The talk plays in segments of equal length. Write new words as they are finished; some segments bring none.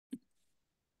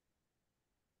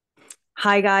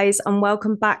Hi, guys, and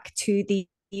welcome back to the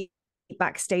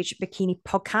Backstage Bikini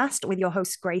podcast with your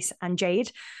hosts, Grace and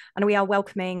Jade. And we are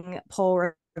welcoming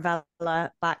Paul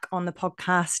Revelia back on the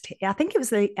podcast. I think it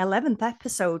was the 11th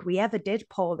episode we ever did,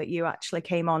 Paul, that you actually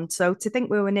came on. So to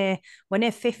think we're near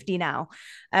 50 now.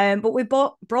 But we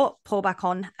brought Paul back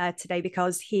on today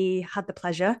because he had the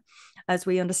pleasure, as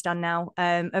we understand now,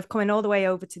 of coming all the way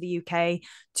over to the UK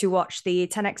to watch the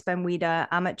 10x Ben Weider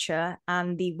amateur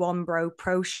and the One Bro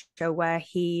Pro show, where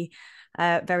he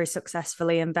very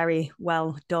successfully and very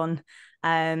well done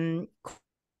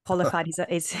qualified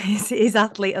his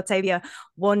athlete. Ottavia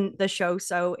won the show,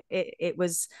 so it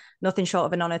was nothing short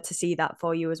of an honor to see that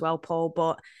for you as well, Paul.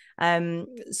 But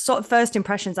sort of first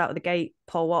impressions out of the gate,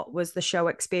 Paul, what was the show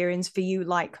experience for you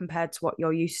like compared to what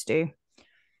you're used to?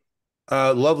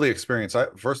 Lovely experience.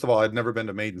 First of all, I'd never been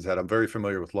to Maiden's Head. I'm very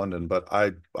familiar with London, but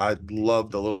I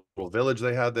loved the little village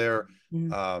they had there.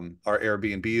 Mm. Our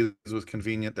Airbnb was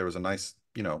convenient. There was a nice,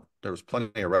 there was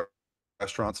plenty of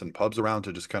restaurants and pubs around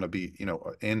to just kind of be,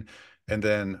 in. And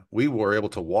then we were able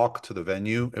to walk to the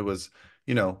venue. It was,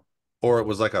 you know, or it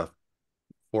was like a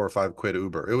 4 or 5 quid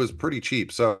Uber. It was pretty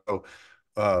cheap. So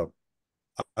uh,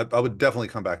 I would definitely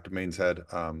come back to Maiden's Head.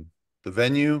 The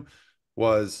venue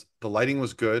the lighting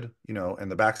was good,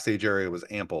 and the backstage area was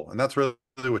ample, and that's really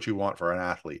what you want for an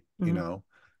athlete. Mm-hmm.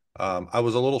 I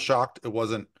was a little shocked it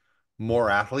wasn't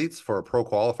more athletes for a pro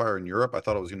qualifier in Europe. I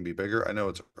thought it was going to be bigger. I know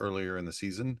it's earlier in the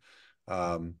season,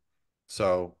 um,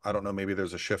 so I don't know. Maybe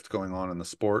there's a shift going on in the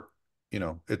sport.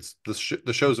 It's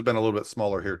the shows have been a little bit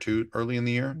smaller here too early in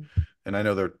the year, and I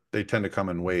know they tend to come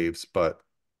in waves, but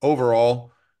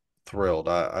overall thrilled.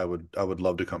 I would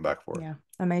love to come back for it. Yeah,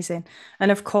 amazing.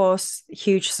 And of course,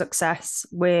 huge success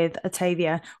with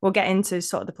Ottavia. We'll get into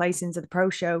sort of the placings of the pro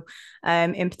show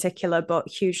in particular, but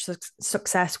huge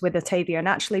success with Ottavia and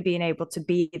actually being able to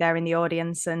be there in the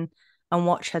audience and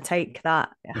watch her take that.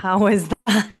 How was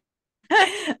that?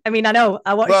 I mean, I know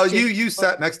I Well, watched you. you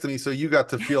sat next to me, so you got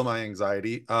to feel my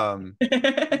anxiety. I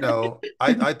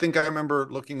think I remember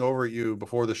looking over at you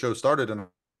before the show started, and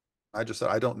I just said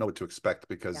I don't know what to expect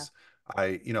Yeah. because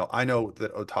I know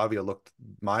that Ottavia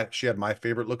she had my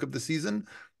favorite look of the season.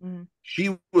 Mm.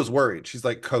 She was worried. She's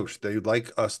like, Coach, they'd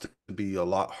like us to be a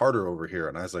lot harder over here.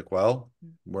 And I was like, well,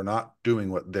 we're not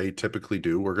doing what they typically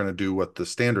do. We're going to do what the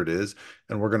standard is,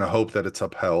 and we're going to hope that it's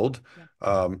upheld.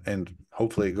 Yeah. And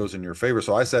hopefully it goes in your favor.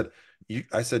 So I said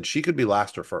she could be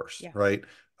last or first, Yeah. right?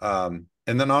 And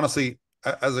then honestly,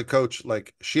 as a coach,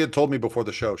 like she had told me before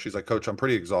the show, she's like, Coach, I'm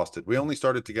pretty exhausted. We only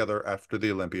started together after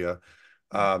the Olympia.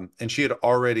 And she had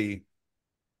already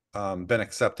been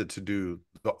accepted to do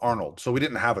the Arnold. So we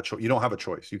didn't have a choice. You don't have a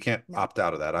choice. You can't No. opt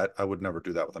out of that. I would never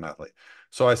do that with an athlete.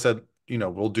 So I said,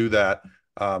 we'll do that.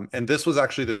 And this was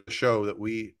actually the show that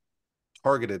we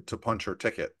targeted to punch her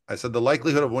ticket. I said the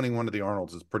likelihood of winning one of the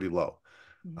Arnolds is pretty low.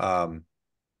 Mm. Um,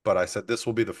 but I said this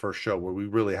will be the first show where we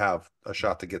really have a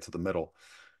shot to get to the middle.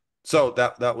 So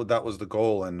that was the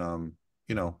goal. And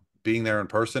being there in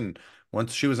person,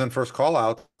 once she was in first call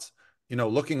out,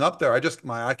 looking up there,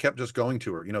 my eye kept just going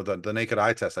to her, the naked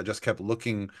eye test. I just kept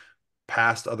looking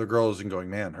past other girls and going,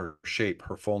 man, her shape,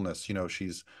 her fullness,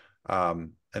 and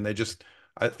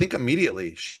I think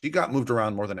immediately she got moved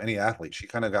around more than any athlete. She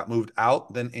kind of got moved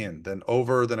out, then in, then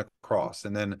over, then across.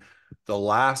 And then the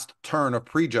last turn of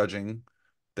prejudging,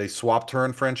 they swapped her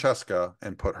and Francesca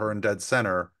and put her in dead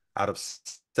center out of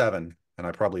 7. And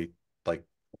I probably like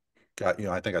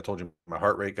I think I told you my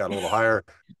heart rate got a little higher.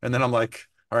 And then I'm like,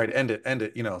 all right, end it.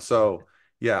 So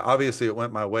yeah, obviously it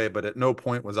went my way, but at no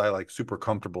point was I like super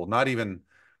comfortable. Not even,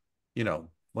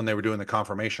 when they were doing the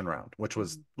confirmation round, which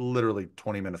was Mm. literally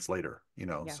 20 minutes later,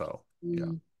 Yeah. so yeah.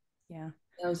 Mm, Yeah.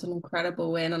 that was an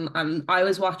incredible win, and I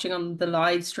was watching on the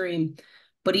live stream,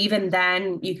 but even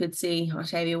then you could see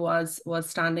Ottavia was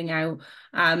standing out.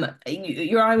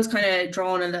 Your eye was kind of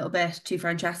drawn a little bit to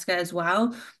Francesca as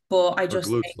well, but I Her just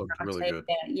think glutes looked that really good.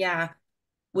 Ottavia, yeah,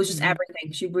 was just Mhm.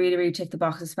 everything. She really, really ticked the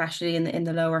box, especially in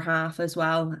the lower half as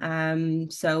well.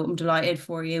 So I'm delighted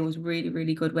for you. It was really,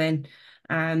 really good win.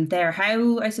 There.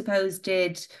 How I suppose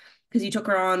did because you took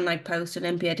her on like post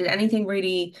Olympia, did anything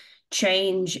really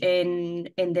change in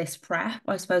this prep,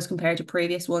 I suppose, compared to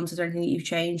previous ones? Is there anything that you've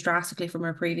changed drastically from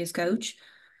our previous coach?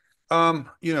 I'm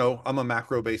a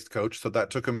macro based coach, so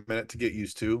that took a minute to get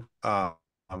used to. I'll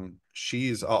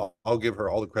give her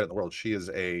all the credit in the world. She is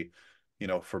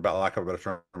for about lack of a better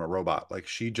term, a robot. Like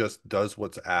she just does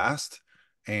what's asked.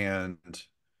 And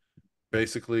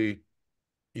basically,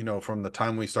 from the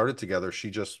time we started together, she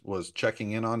just was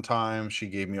checking in on time. She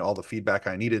gave me all the feedback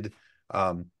I needed.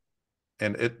 Um,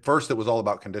 And at first it was all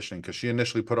about conditioning because she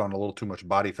initially put on a little too much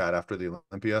body fat after the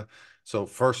Olympia. So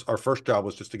our first job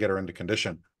was just to get her into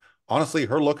condition. Honestly,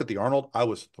 her look at the Arnold, I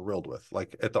was thrilled with.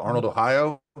 Like at the Arnold,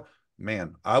 Ohio,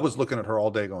 man, I was looking at her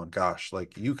all day going, gosh,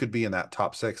 like you could be in that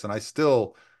top 6. And I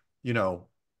still, you know,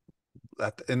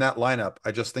 in that lineup,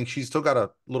 I just think she's still got a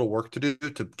little work to do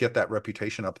to get that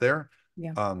reputation up there.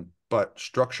 Yeah. But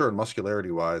structure and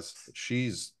muscularity wise,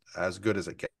 she's as good as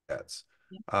it gets.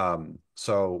 Yeah.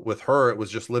 So with her, it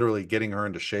was just literally getting her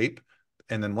into shape.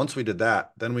 And then once we did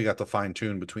that, then we got to fine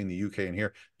tune between the UK and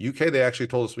here. UK, they actually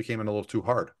told us we came in a little too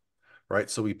hard, right?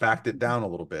 So we backed it down a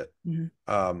little bit,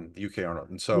 UK Arnold.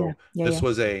 And so this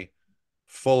was a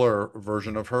fuller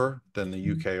version of her than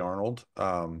the UK Arnold.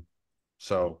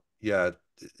 So yeah,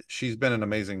 she's been an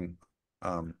amazing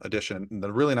addition. And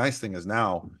the really nice thing is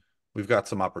now we've got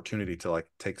some opportunity to like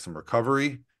take some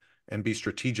recovery and be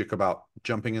strategic about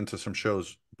jumping into some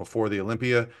shows before the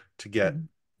Olympia to get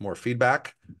more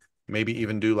feedback, maybe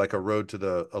even do like a road to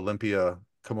the Olympia,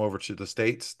 come over to the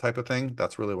States type of thing.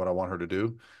 That's really what I want her to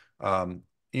do.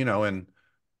 You know, and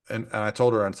I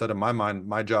told her, and said, in my mind,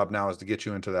 my job now is to get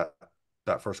you into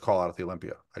that first call out at the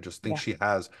Olympia. I just think she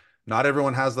has, not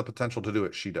everyone has the potential to do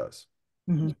it. She does.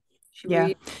 She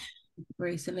really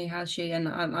recently has she, and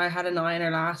I had an eye on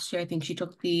her last year. I think she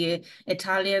took the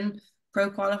Italian pro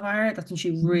qualifier. That's when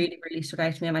she really stood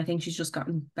out to me, and I think she's just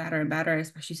gotten better and better,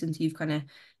 especially since you've kind of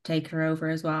taken her over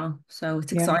as well. So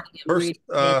it's exciting. First,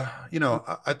 you know,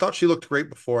 I thought she looked great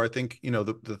before. I think, you know,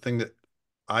 the thing that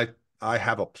I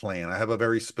have a plan. I have a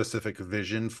very specific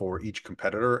vision for each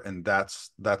competitor, and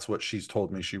that's what she's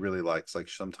told me she really likes. Like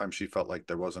sometimes she felt like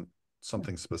there wasn't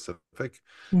something specific.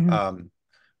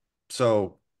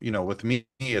 So, you know, with me,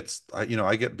 it's, you know,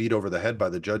 I get beat over the head by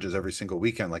the judges every single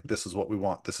weekend. Like, this is what we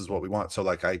want. This is what we want. So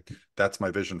like, that's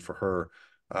my vision for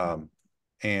her.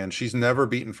 And she's never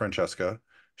beaten Francesca.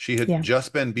 She had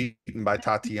just been beaten by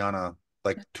Tatiana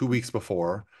like 2 weeks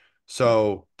before.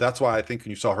 So that's why I think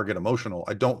when you saw her get emotional,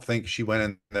 I don't think she went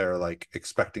in there like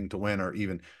expecting to win, or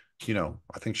even, you know,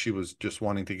 I think she was just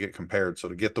wanting to get compared. So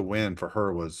to get the win for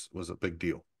her was a big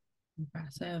deal.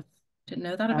 Impressive. Didn't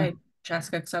know that about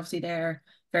Francesca, because obviously they're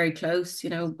very close. You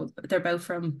know, they're both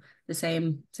from the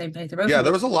same place. They're both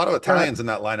there was a lot of Italians in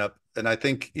that lineup, and I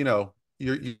think, you know,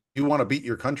 you want to beat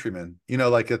your countrymen. You know,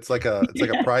 like it's like a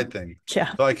pride thing.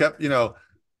 Yeah. So I kept, you know,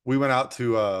 we went out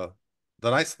to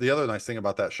the other nice thing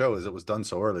about that show is it was done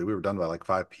so early. We were done by like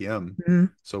 5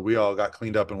 p.m. So we all got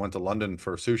cleaned up and went to London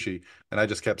for sushi. And I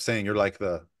just kept saying, you're like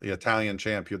the Italian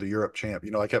champ, you're the Europe champ.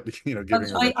 You know, I kept, you know, giving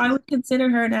her I would consider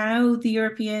her now the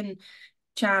European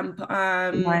champ.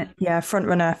 Front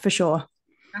runner for sure.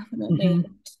 Definitely.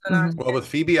 Well, with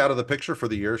Phoebe out of the picture for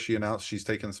the year, she announced she's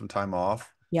taking some time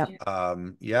off. I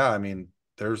mean,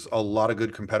 there's a lot of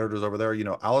good competitors over there. You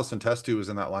know, Alison Testu was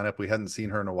in that lineup. We hadn't seen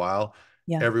her in a while.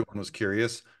 Everyone was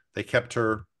curious. They kept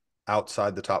her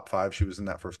outside the top 5. She was in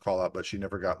that first call out, but she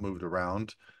never got moved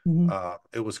around.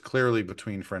 It was clearly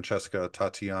between Francesca,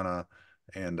 Tatiana,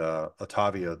 and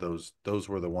Ottavia. Those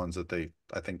were the ones that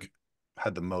I think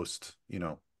had the most, you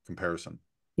know, comparison.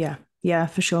 Yeah,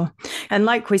 for sure. And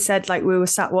like we said, like we were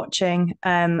sat watching,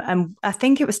 and I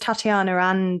think it was Tatiana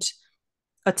and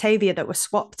Ottavia that were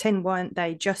swapped in, weren't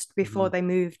they, just before they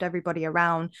moved everybody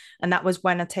around. And that was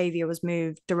when Ottavia was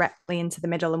moved directly into the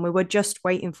middle, and we were just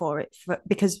waiting for it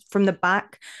because from the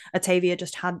back, Ottavia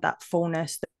just had that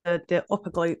fullness, the upper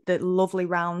glute, the lovely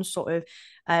round sort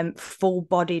of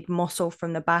full-bodied muscle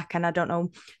from the back. And I don't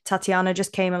know, Tatiana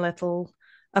just came a little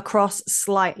across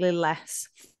slightly less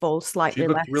full, slightly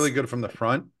less. She looked really good from the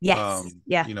front. Yes.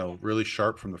 You know, really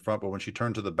sharp from the front. But when she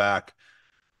turned to the back,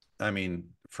 I mean,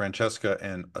 Francesca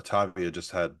and Ottavia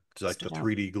just had like the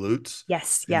 3D glutes.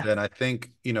 Yes. And then I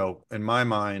think, you know, in my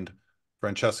mind,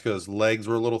 Francesca's legs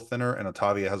were a little thinner and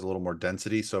Ottavia has a little more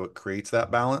density. So it creates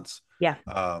that balance.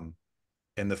 And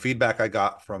the feedback I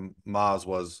got from Maz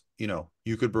was, you know,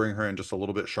 you could bring her in just a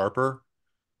little bit sharper,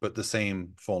 but the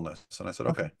same fullness. And I said,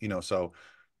 okay, you know, so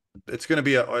it's going to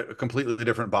be a completely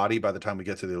different body by the time we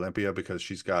get to the Olympia, because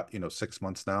she's got, you know, 6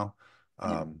 months now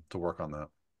to work on that.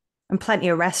 And plenty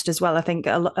of rest as well. I think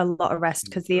a lot of rest,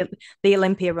 because the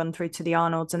Olympia run through to the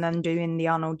Arnolds and then doing the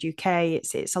Arnold UK,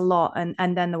 it's a lot.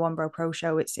 And then the One Bro Pro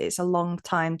show, it's a long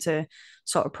time to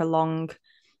sort of prolong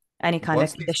any kind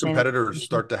of conditioning. Once competitors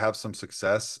start to have some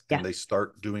success and they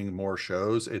start doing more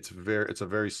shows, it's a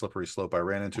very slippery slope. I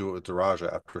ran into it with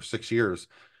Daraja after 6 years.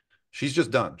 She's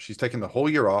just done. She's taken the whole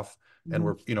year off, and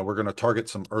we're going to target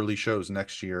some early shows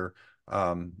next year.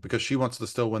 because she wants to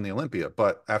still win the Olympia.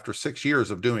 But after 6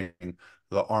 years of doing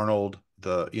the Arnold,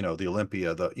 the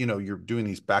Olympia, you're doing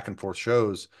these back and forth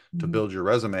shows to build your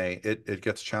resume, it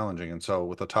gets challenging. And so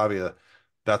with Ottavia,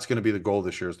 that's going to be the goal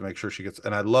this year, is to make sure she gets,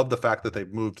 and I love the fact that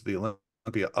they've moved the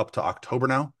Olympia up to October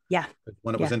now. Yeah.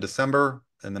 When it was in December,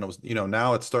 and then it was,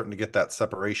 now it's starting to get that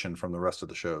separation from the rest of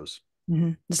the shows.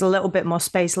 There's a little bit more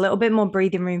space, a little bit more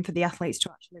breathing room for the athletes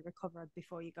to actually recover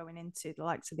before you're going into the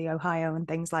likes of the Ohio and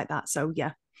things like that. So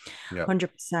yeah.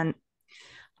 100%.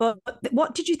 But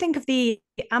what did you think of the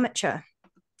amateur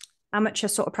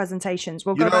sort of presentations?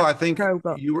 We'll go back I think pro,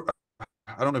 but you were,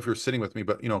 I don't know if you're sitting with me,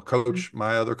 but coach,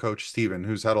 my other coach, Steven,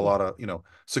 who's had a lot of,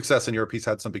 success in Europe. He's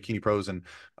had some bikini pros, and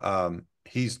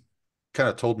he's kind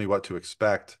of told me what to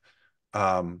expect.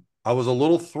 I was a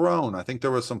little thrown. I think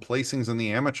there was some placings in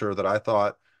the amateur that I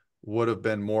thought would have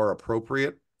been more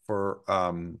appropriate for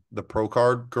the pro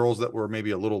card girls that were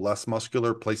maybe a little less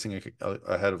muscular, placing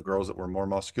ahead of girls that were more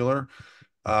muscular.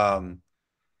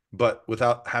 But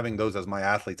without having those as my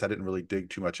athletes, I didn't really dig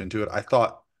too much into it. I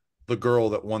thought the girl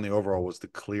that won the overall was the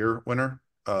clear winner,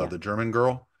 the German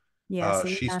girl.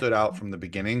 She stood out from the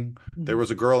beginning. There was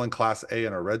a girl in class A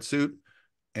in a red suit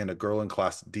and a girl in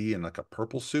class D in like a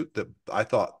purple suit that I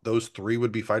thought those three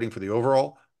would be fighting for the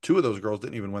overall. Two of those girls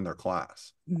didn't even win their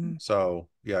class. So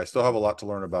yeah, I still have a lot to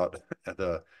learn about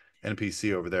the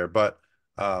NPC over there. But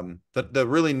the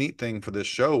really neat thing for this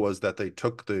show was that they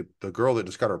took the girl that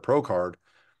just got her pro card.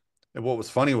 And what was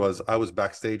funny was I was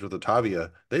backstage with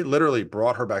Ottavia. They literally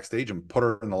brought her backstage and put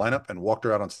her in the lineup and walked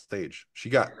her out on stage. She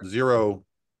got zero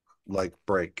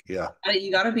break. Yeah.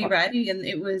 You got to be ready. And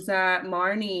it was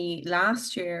Marnie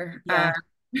last year. Yeah.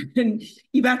 And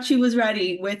you bet she was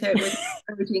ready with everything,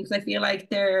 because I feel like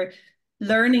they're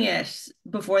learning it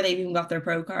before they even got their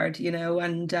pro card,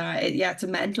 and it's a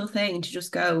mental thing to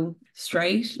just go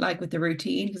straight, like with the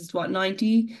routine, because it's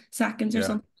 90 seconds or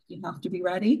something. You have to be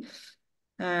ready.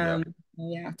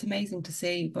 It's amazing to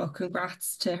see, but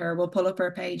congrats to her. We'll pull up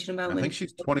her page in a moment. I think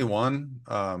she's 21.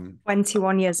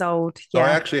 21 years old. So I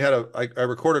actually had I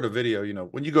recorded a video.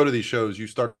 When you go to these shows, you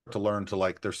start to learn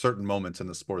to there's certain moments in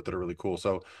the sport that are really cool.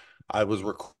 So I was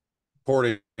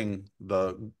recording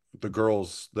the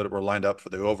girls that were lined up for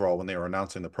the overall when they were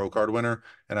announcing the pro card winner,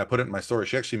 and I put it in my story.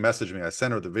 She actually messaged me. I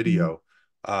sent her the video.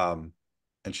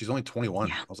 And she's only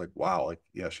 21. I was like, wow,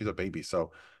 she's a baby.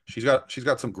 So she's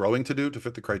got some growing to do to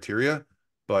fit the criteria,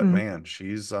 but man,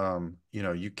 she's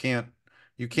you can't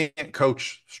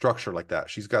coach structure like that.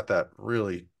 She's got that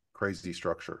really crazy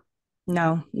structure.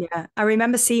 No, yeah. I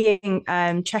remember seeing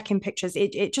checking pictures.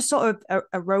 It just sort of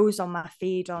arose on my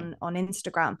feed on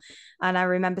Instagram. And I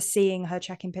remember seeing her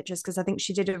checking pictures because I think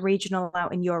she did a regional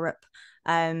out in Europe.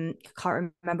 I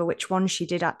can't remember which one she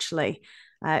did actually.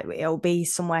 It'll be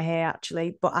somewhere here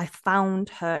actually, but I found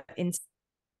her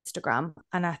Instagram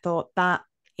and I thought that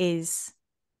is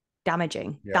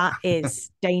damaging. That is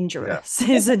dangerous.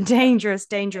 It's a dangerous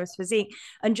physique,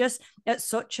 and just at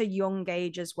such a young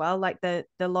age as well, like the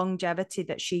longevity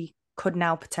that she could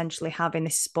now potentially have in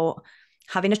this sport,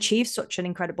 having achieved such an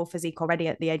incredible physique already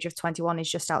at the age of 21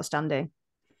 is just outstanding.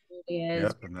 It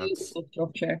is beautiful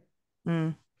structure.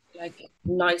 Like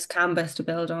nice canvas to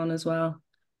build on as well.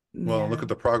 Well, look at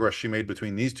the progress she made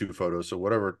between these two photos. So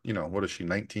whatever, what is she,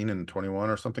 19 and 21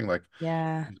 or something,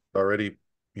 already,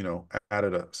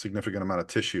 added a significant amount of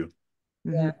tissue.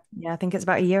 Yeah, I think it's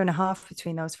about a year and a half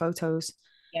between those photos.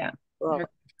 Yeah. Well,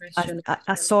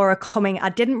 I saw her coming. I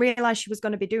didn't realize she was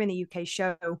going to be doing the UK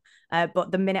show, but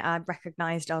the minute I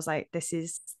recognized, I was like, this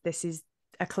is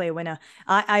a clear winner.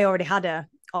 I already had her,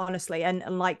 honestly, and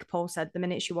like Paul said, the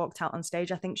minute she walked out on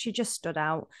stage, I think she just stood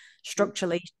out.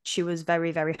 Structurally, she was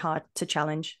very, very hard to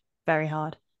challenge. Very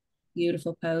hard.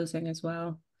 Beautiful posing as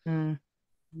well.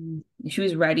 She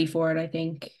was ready for it, I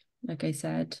think, like I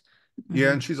said.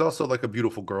 Yeah, and she's also like a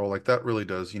beautiful girl. Like that really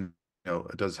does, it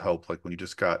does help. Like when you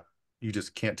just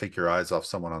can't take your eyes off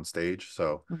someone on stage.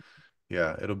 So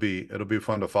yeah, it'll be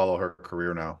fun to follow her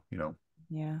career now,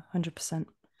 Yeah, 100%.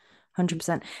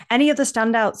 100%. Any other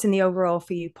standouts in the overall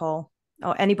for you, Paul,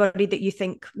 or anybody that you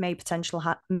think may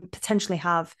potentially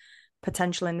have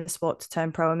potential in the sport to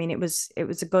turn pro? I mean, it was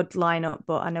a good lineup,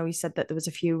 but I know you said that there was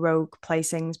a few rogue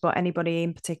placings, but anybody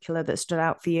in particular that stood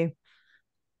out for you?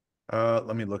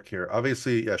 Let me look here.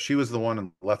 Obviously, yeah, she was the one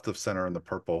in left of center in the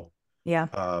purple. Yeah.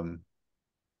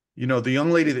 The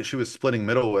young lady that she was splitting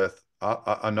middle with,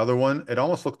 another one, it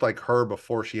almost looked like her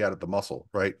before she added the muscle,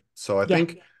 right? So I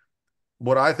think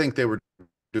what I think they were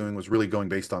doing was really going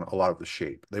based on a lot of the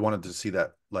shape. They wanted to see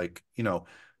that,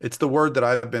 It's the word that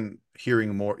I've been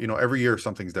hearing more, every year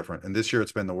something's different. And this year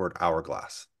it's been the word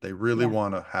hourglass. They really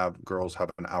want to have girls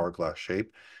have an hourglass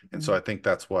shape. And so I think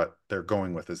that's what they're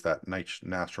going with, is that nice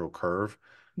natural curve.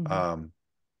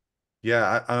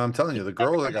 Yeah, I'm telling you, the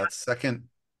girls that got second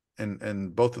in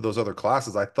both of those other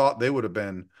classes, I thought they would have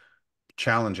been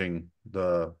challenging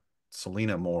the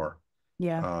Selena more.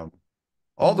 Yeah.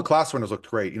 All the class winners looked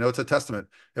great. It's a testament.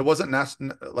 It wasn't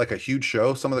like a huge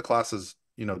show. Some of the classes,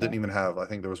 didn't even have, I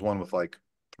think there was one with like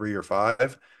 3 or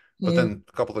 5, but then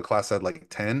a couple of the classes had like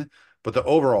 10. But the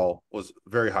overall was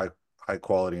very high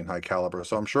quality and high caliber.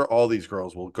 So I'm sure all these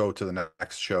girls will go to the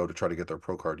next show to try to get their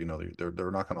pro card.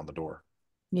 They're knocking on the door.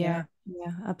 Yeah,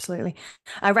 absolutely.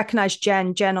 I recognize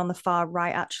Jen on the far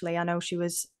right, actually. I know she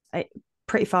was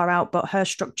pretty far out, but her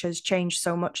structure's changed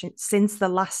so much since the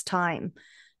last time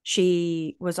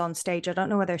she was on stage. I don't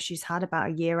know whether she's had about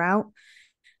a year out.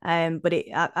 But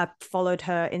I followed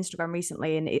her Instagram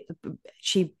recently, and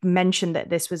she mentioned that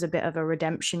this was a bit of a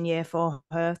redemption year for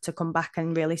her to come back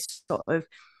and really sort of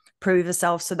prove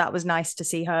herself. So that was nice to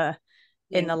see her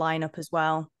in the lineup as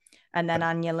well. And then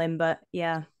Anya Limber,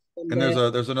 And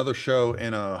there's another show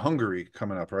in Hungary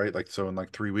coming up, right? Like, so in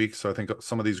like 3 weeks. So I think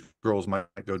some of these girls might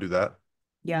go do that.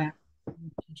 Yeah,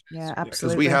 absolutely.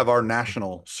 Because we have our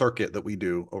national circuit that we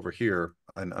do over here,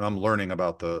 and I'm learning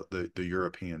about the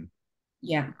European.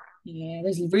 Yeah,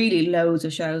 there's really loads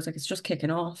of shows. Like, it's just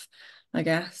kicking off, I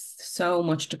guess. So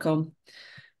much to come.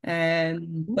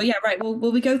 But yeah, right. Well,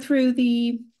 will we go through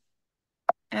the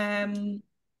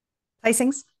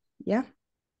placings? Yeah.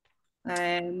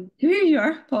 Here you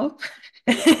are, Paul.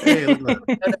 Hey, look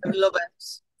at that. I love it.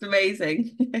 It's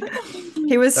amazing.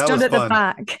 He was stood at fun. the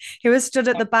back. He was stood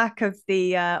at the back of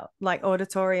the like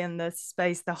auditorium, the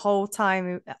space, the whole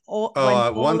time.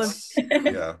 Once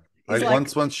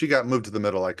like, once she got moved to the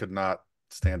middle, I could not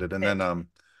stand it. And then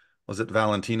was it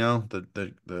Valentino,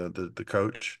 the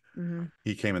coach?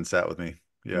 He came and sat with me.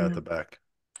 At the back.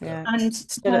 Yeah. And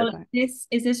Paul, is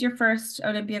this your first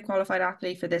Olympia qualified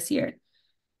athlete for this year?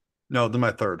 No, then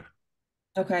my third.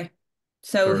 Okay.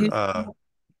 So third.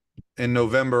 In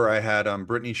November, I had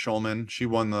Brittany Schulman. She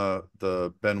won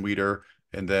the Ben Weider,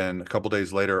 and then a couple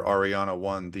days later, Ariana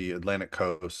won the Atlantic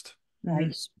Coast.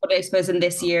 Right. But I suppose in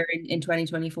this year, in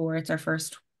 2024, it's our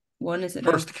first one, is it?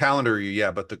 First calendar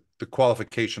year, but the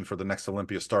qualification for the next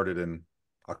Olympia started in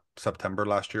September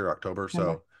last year, October.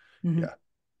 So, yeah.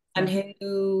 And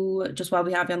who, just while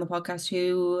we have you on the podcast,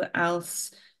 who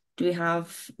else do we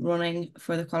have running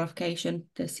for the qualification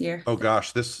this year? Oh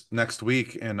gosh, this next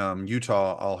week in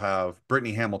Utah, I'll have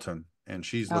Brittany Hamilton, and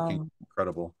she's looking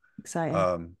incredible.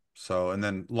 Exciting. So, and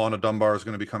then Lana Dunbar is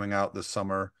going to be coming out this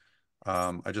summer.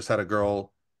 I just had a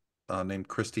girl named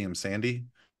Christy M. Sandy.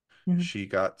 She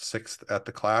got 6th at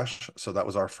the Clash, so that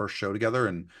was our first show together,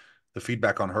 and the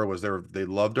feedback on her was they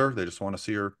loved her. They just want to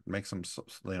see her make some,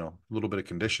 a little bit of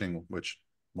conditioning, which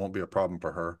won't be a problem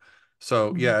for her.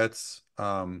 So yeah, it's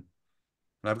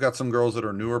I've got some girls that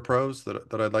are newer pros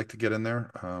that I'd like to get in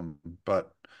there.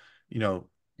 But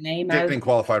getting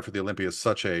qualified for the Olympia is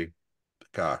such a,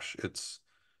 gosh, it's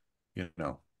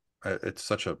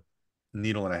such a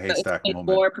needle in a haystack moment.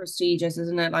 More prestigious,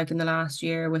 isn't it? Like in the last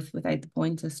year without the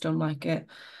point system, like it.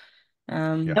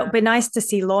 It would be nice to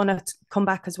see Lorna come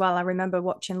back as well. I remember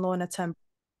watching Lorna turn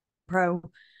pro,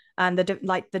 and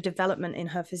the development in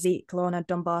her physique, Lorna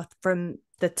Dunbar, from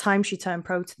the time she turned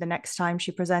pro to the next time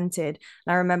she presented.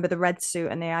 And I remember the red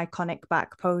suit and the iconic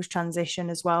back pose transition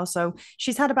as well. So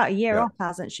she's had about a year off,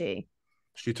 hasn't she?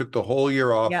 She took the whole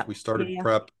year off. We started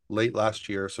prep late last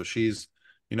year, so she's,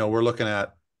 we're looking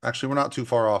at, actually we're not too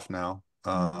far off now.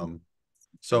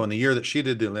 So in the year that she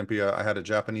did the Olympia, I had a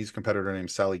Japanese competitor named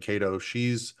Sally Kato.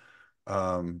 She's,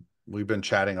 we've been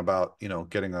chatting about,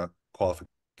 getting a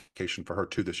qualification for her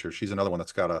too this year. She's another one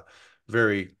that's got a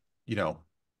very,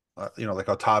 like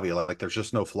Ottavia, like there's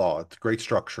just no flaw. It's great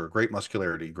structure, great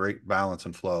muscularity, great balance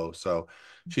and flow. So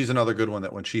she's another good one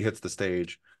that when she hits the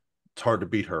stage, it's hard to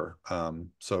beat her.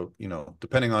 So,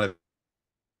 depending on if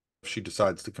she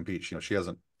decides to compete, she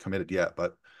hasn't committed yet,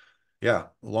 but yeah,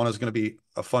 Lana's going to be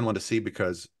a fun one to see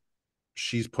because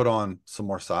she's put on some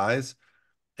more size,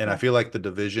 and I feel like the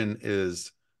division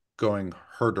is going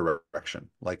her direction.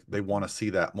 Like they want to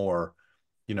see that more,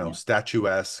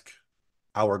 statuesque,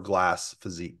 hourglass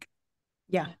physique.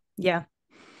 Yeah.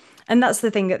 And that's the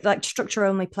thing, that like structure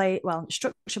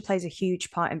plays a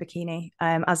huge part in bikini,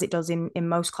 as it does in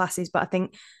most classes. But I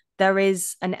think there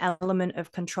is an element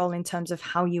of control in terms of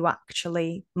how you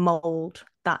actually mold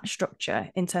that structure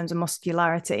in terms of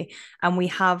muscularity. And we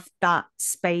have that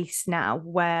space now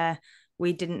where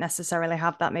we didn't necessarily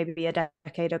have that maybe a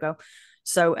decade ago.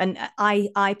 So, and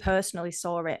I personally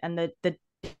saw it, and the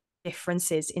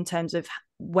differences in terms of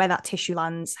where that tissue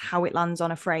lands, how it lands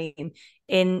on a frame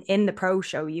in the pro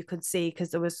show. You could see, because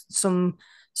there was some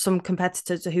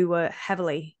competitors who were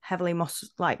heavily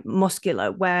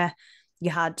muscular, where you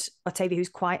had Ottavia, who's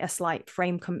quite a slight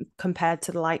frame compared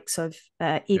to the likes of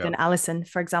even Alison,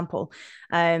 for example.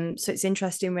 So it's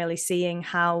interesting really seeing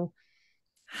how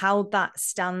that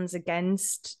stands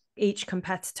against each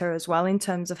competitor as well, in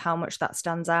terms of how much that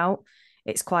stands out.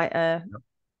 It's quite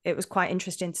it was quite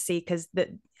interesting to see, because that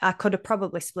I could have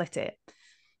probably split it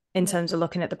in terms of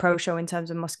looking at the pro show in terms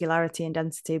of muscularity and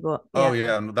density. But oh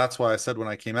yeah, and that's why I said when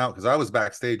I came out, because I was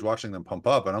backstage watching them pump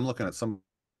up, and I'm looking at some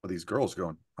of these girls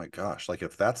going, my gosh, like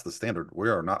if that's the standard, we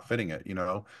are not fitting it, you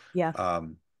know. Yeah.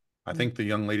 I think the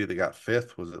young lady that got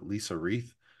fifth was it Lisa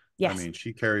Reith. Yes. I mean,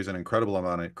 she carries an incredible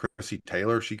amount of Chrissy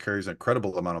Taylor. She carries an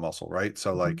incredible amount of muscle, right?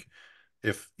 So like,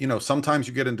 if you know, sometimes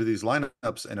you get into these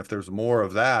lineups, and if there's more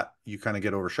of that, you kind of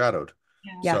get overshadowed.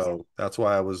 Yeah. So that's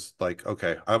why I was like,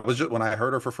 okay, I was just, when I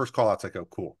heard her for first call, it's like, oh,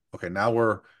 cool. Okay, now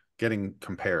we're getting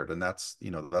compared, and that's,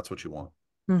 you know, that's what you want.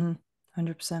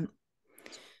 100%.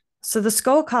 So the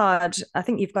scorecard, I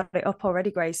think you've got it up already,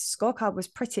 Grace. Scorecard was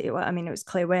pretty, I mean, it was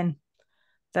clear win,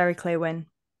 very clear win.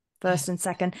 First and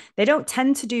second. They don't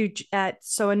tend to do,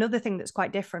 so another thing that's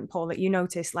quite different, Paul, that you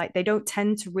notice, like they don't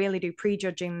tend to really do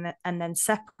prejudging and then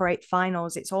separate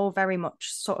finals. It's all very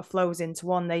much sort of flows into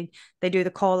one. They do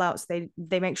the call outs, they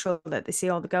make sure that they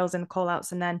see all the girls in the call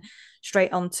outs, and then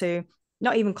straight onto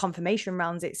not even confirmation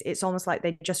rounds. It's almost like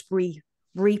they just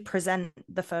represent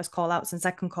the first call outs and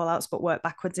second call outs, but work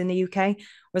backwards in the UK.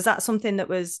 Was that something that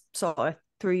was sort of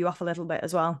threw you off a little bit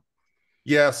as well?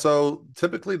 Yeah, so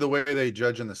typically the way they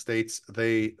judge in the States,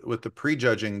 they, with the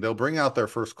prejudging, they'll bring out their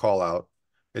first call out.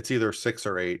 It's either 6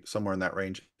 or 8, somewhere in that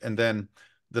range. And then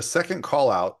the second call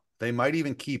out, they might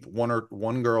even keep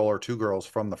one girl or 2 girls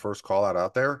from the first call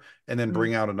out there, and then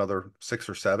bring out another 6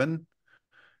 or 7.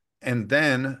 And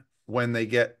then when they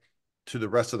get to the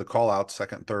rest of the call outs,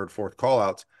 second, third, fourth call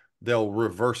outs, they'll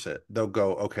reverse it. They'll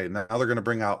go, okay, now they're going to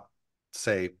bring out,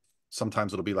 say,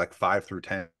 sometimes it'll be like 5 through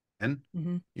 10.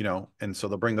 You know, and so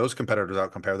they'll bring those competitors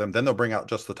out, compare them, then they'll bring out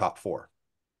just the top 4.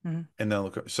 And then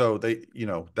look, so they, you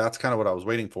know, that's kind of what I was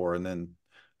waiting for. And then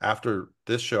after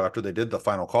this show, after they did the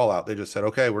final call out, they just said,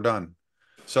 okay, we're done.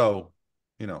 So,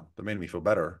 you know, that made me feel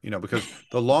better, you know, because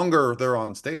the longer they're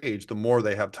on stage, the more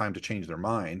they have time to change their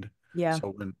mind. Yeah.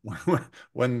 So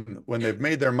when they've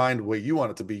made their mind the way you want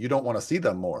it to be, you don't want to see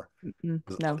them more.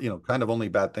 No. You know, kind of only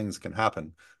bad things can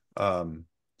happen.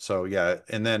 So yeah,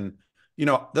 and then, you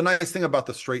know, the nice thing about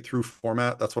the straight through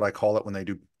format, that's what I call it when they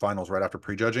do finals right after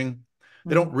prejudging.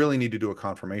 They don't really need to do a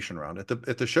confirmation round.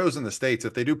 At the shows in the States,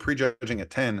 if they do prejudging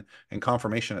at 10 and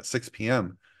confirmation at 6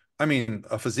 p.m., I mean,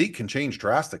 a physique can change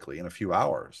drastically in a few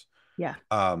hours. Yeah.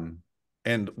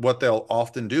 And what they'll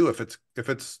often do, if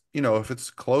it's, you know, if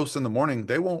it's close in the morning,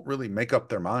 they won't really make up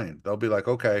their mind. They'll be like,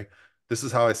 okay, this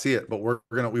is how I see it, but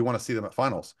we want to see them at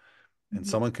finals. And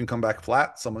someone can come back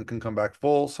flat, someone can come back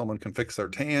full, someone can fix their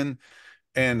tan.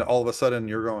 And all of a sudden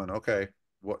you're going, okay,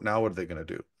 what are they going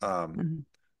to do?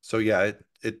 So yeah,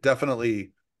 it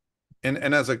definitely,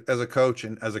 and as a coach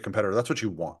and as a competitor, that's what you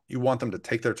want. You want them to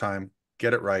take their time,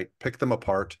 get it right, pick them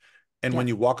apart. And when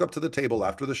you walk up to the table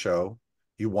after the show,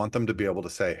 you want them to be able to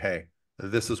say, hey,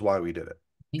 this is why we did it.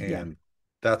 And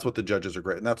that's what the judges are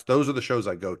great. And those are the shows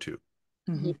I go to.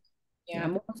 Yeah,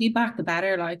 more feedback, the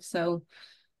better. Like, so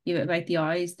about the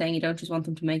eyes thing, you don't just want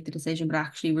them to make the decision, but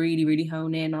actually really, really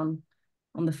hone in on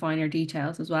the finer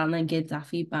details as well, and then give that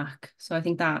feedback. So I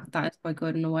think that is quite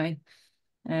good in a way.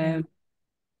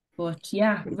 But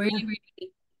yeah, really,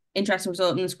 really interesting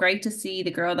result. And it's great to see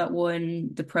the girl that won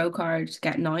the pro card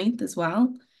get 9th as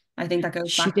well. I think that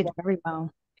goes back. She did very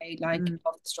well. Like the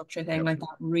structure thing, like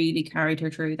that really carried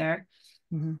her through there.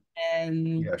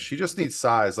 Yeah, she just needs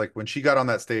size. Like when she got on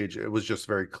that stage, it was just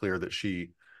very clear that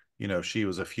she, you know, she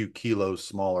was a few kilos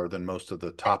smaller than most of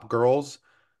the top girls,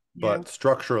 but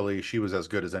structurally she was as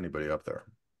good as anybody up there.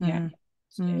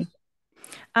 Anna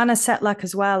Setlak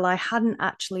as well. I hadn't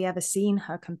actually ever seen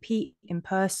her compete in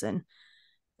person,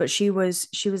 but she was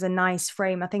a nice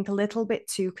frame. I think a little bit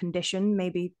too conditioned,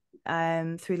 maybe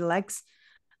through the legs.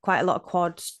 Quite a lot of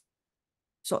quad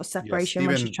sort of separation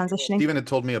when she's transitioning. Stephen had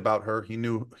told me about her. He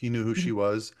knew who she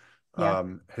was.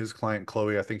 His client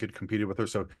Chloe, I think, had competed with her.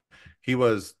 So he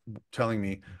was telling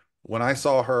me when I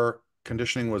saw her,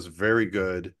 conditioning was very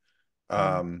good.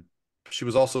 She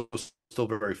was also still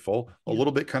very full, a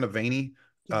little bit kind of veiny.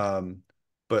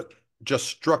 But just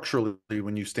structurally,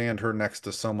 when you stand her next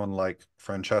to someone like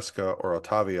Francesca or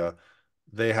Ottavia,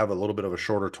 they have a little bit of a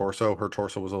shorter torso. Her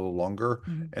torso was a little longer,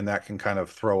 and that can kind of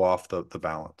throw off the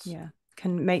balance. Yeah.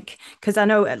 Can make, because I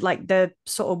know like the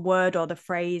sort of word or the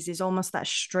phrase is almost that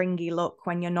stringy look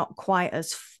when you're not quite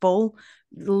as full.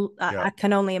 I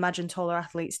can only imagine taller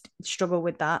athletes struggle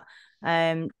with that.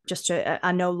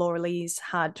 I know Laura Lee's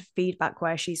had feedback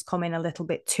where she's come in a little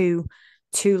bit too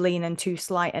lean and too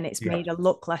slight, and it's made her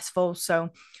look less full. So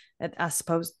I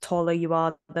suppose taller you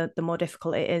are, the more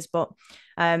difficult it is. But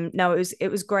no, it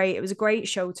was great. It was a great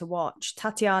show to watch.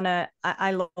 Tatiana,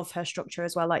 I love her structure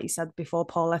as well. Like you said before,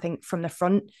 Paul, I think from the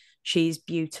front, she's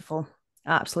beautiful,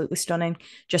 absolutely stunning.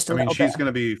 Just a little she's bit. going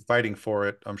to be fighting for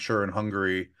it, I'm sure, in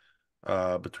Hungary,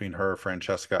 between her,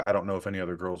 Francesca. I don't know if any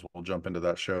other girls will jump into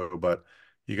that show, but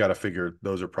you got to figure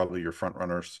those are probably your front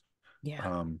runners.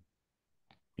 Yeah.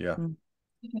 Yeah.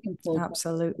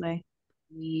 Absolutely.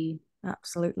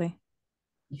 Absolutely.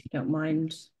 If you don't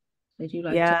mind, I do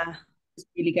like to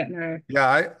really getting her.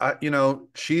 Yeah, I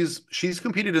she's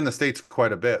competed in the States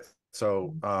quite a bit.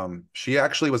 So she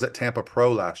actually was at Tampa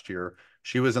Pro last year.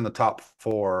 She was in the top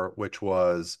 4, which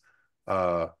was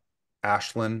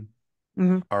Ashlyn,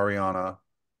 Ariana,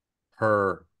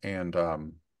 her, and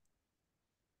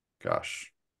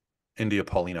India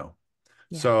Paulino.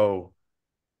 So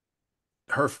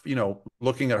her,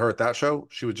 looking at her at that show,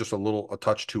 she was just a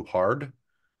touch too hard.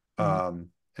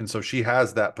 And so she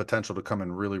has that potential to come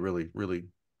in really, really, really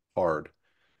hard.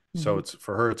 So it's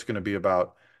for her, it's going to be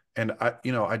about, and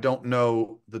I don't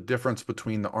know the difference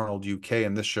between the Arnold UK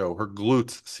and this show. Her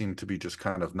glutes seem to be just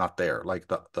kind of not there, like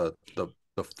the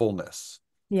fullness.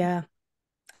 Yeah.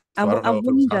 So I don't know if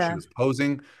it was how she was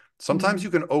posing. Sometimes you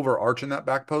can overarch in that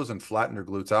back pose and flatten your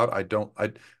glutes out. I don't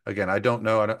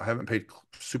know. I haven't paid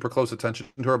super close attention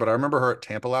to her, but I remember her at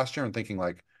Tampa last year and thinking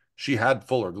like she had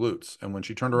fuller glutes. And when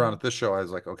she turned around at this show, I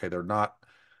was like, okay, they're not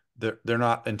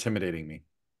intimidating me.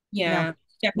 Yeah,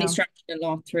 definitely stretching a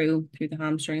lot through the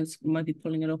hamstrings. Might be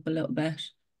pulling it up a little bit.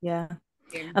 Yeah.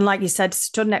 And like you said,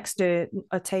 stood next to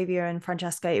Ottavia and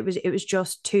Francesca, it was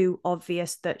just too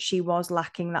obvious that she was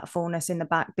lacking that fullness in the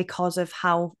back because of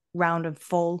how round and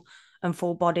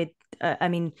full-bodied.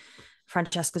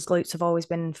 Francesca's glutes have always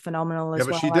been phenomenal as well.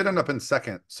 Yeah, but she did end up in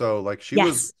second, so like she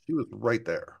was right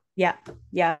there. Yeah,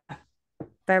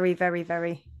 very, very,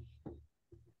 very.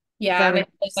 Yeah, like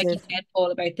you said,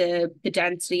 Paul, about the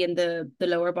density in the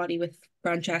lower body with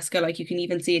Francesca, like you can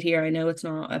even see it here. I know it's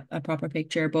not a proper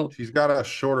picture, but she's got a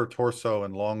shorter torso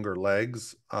and longer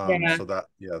legs. So that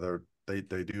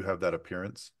they do have that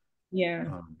appearance.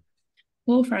 Yeah.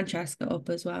 Pull Francesca up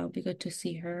as well. It'd be good to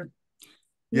see her.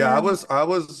 Yeah, I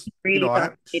was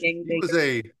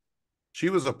really she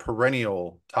was a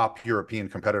perennial top European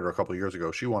competitor a couple of years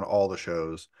ago. She won all the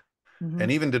shows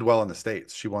and even did well in the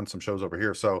States. She won some shows over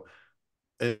here. So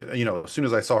as soon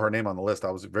as I saw her name on the list, I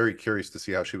was very curious to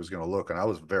see how she was going to look, and I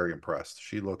was very impressed.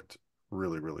 She looked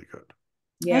really, really good.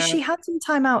 Yeah, she had some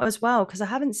time out as well because I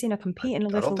haven't seen her compete in a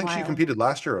little while. I don't think she competed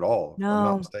last year at all. No, if I'm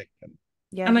not mistaken.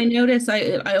 Yeah, and I noticed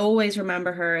I always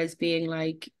remember her as being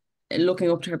like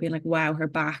looking up to her, being like, wow, her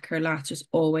back, her lats just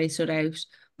always stood out.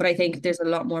 But I think there's a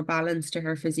lot more balance to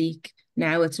her physique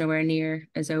now. It's nowhere near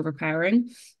as overpowering.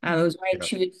 It was when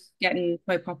she was getting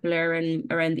quite popular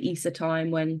and around the ISA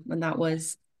time when that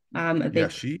was a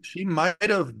big. She might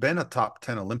have been a top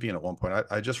 10 Olympian at one point.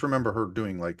 I just remember her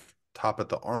doing like top at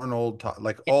the Arnold,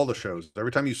 like all the shows.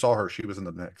 Every time you saw her, she was in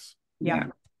the mix. Yeah,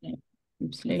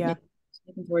 absolutely. Yeah.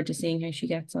 Looking forward to seeing how she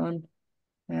gets on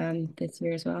this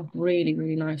year as well. Really,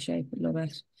 really nice shape. I love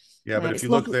it. Yeah, but if you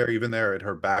look there, even there at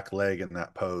her back leg in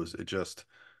that pose, it just,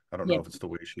 I don't know if it's the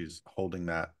way she's holding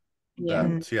that.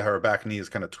 See how her back knee is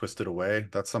kind of twisted away.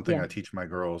 That's something I teach my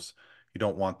girls. You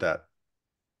don't want that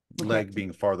leg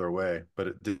being farther away,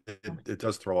 but it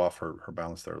does throw off her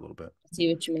balance there a little bit. I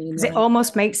see what you mean. Because it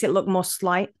almost makes it look more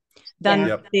slight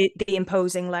than the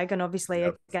imposing leg. And obviously,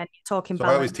 again, you're talking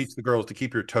balance. I always teach the girls to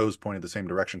keep your toes pointed the same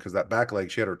direction because that back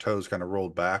leg, she had her toes kind of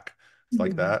rolled back. It's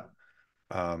like that.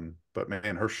 But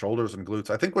man, her shoulders and glutes,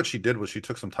 I think what she did was she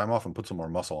took some time off and put some more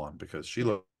muscle on because she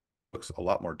looks a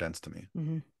lot more dense to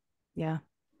me. Yeah.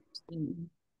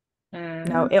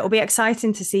 No, it'll be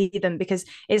exciting to see them because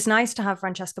it's nice to have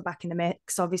Francesca back in the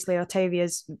mix. Obviously,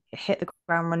 Ottavia's hit the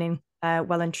ground running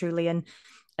well and truly, and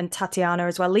Tatiana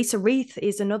as well. Lisa Reith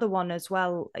is another one as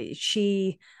well.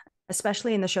 She,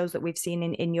 especially in the shows that we've seen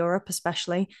in Europe,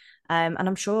 especially, and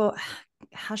I'm sure,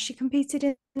 has she competed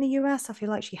in the US? I feel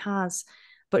like she has,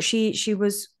 but she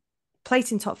was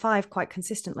placing top 5 quite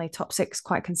consistently, top 6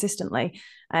 quite consistently.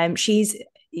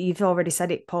 You've already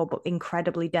said it, Paul, but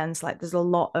incredibly dense. Like there's a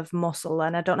lot of muscle,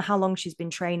 and I don't know how long she's been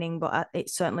training, but it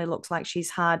certainly looks like she's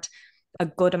had a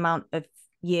good amount of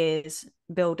years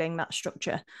building that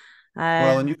structure.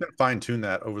 Well, and you can fine tune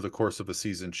that over the course of a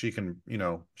season. She can,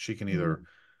 she can either,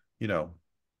 you know,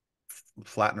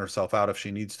 flatten herself out if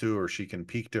she needs to, or she can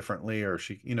peak differently, or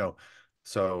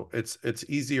so it's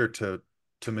easier to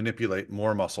manipulate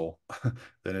more muscle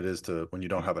than it is to when you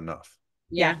don't have enough.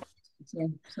 Yeah. So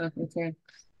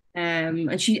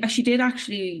and she did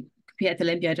actually compete at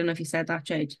Olympia. I don't know if you said that,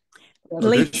 Jade.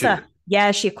 Lisa,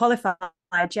 yeah, she qualified.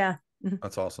 Yeah,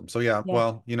 that's awesome. So yeah,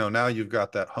 well, now you've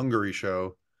got that Hungary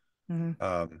show, and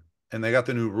they got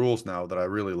the new rules now that I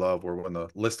really love, where when the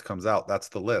list comes out, that's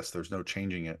the list. There's no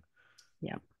changing it.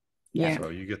 Yeah. So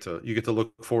you get to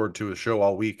look forward to a show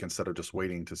all week instead of just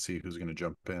waiting to see who's going to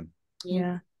jump in.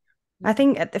 Yeah. I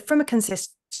think from a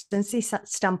consistency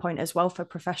standpoint as well for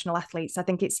professional athletes, I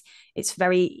think it's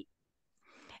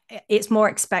more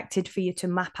expected for you to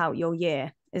map out your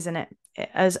year, isn't it?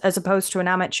 As opposed to an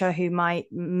amateur who might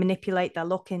manipulate their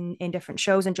look in different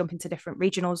shows and jump into different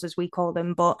regionals, as we call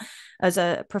them. But as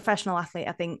a professional athlete,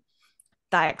 I think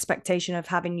that expectation of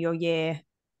having your year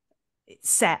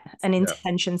set, an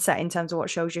intention set in terms of what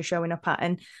shows you're showing up at,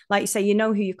 and like you say,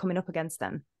 who you're coming up against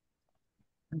them.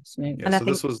 Yeah,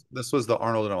 and so this was the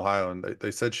Arnold in Ohio, and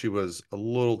they said she was a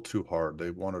little too hard.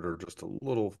 They wanted her just a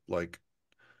little like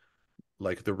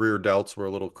the rear delts were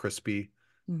a little crispy.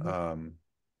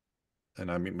 And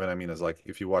what I mean is, like,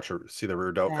 if you watch her, see the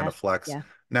rear delt kind of flex. Yeah.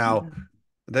 Now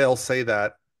they'll say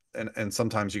that, and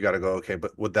sometimes you got to go, okay,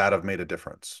 but would that have made a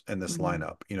difference in this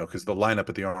lineup? Because the lineup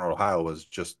at the Arnold Ohio was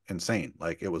just insane.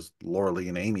 Like, it was Laura Lee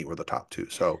and Amy were the top two.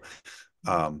 So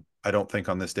I don't think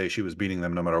on this day she was beating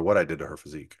them no matter what I did to her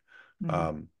physique.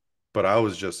 But I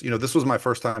was just, this was my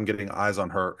first time getting eyes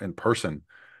on her in person,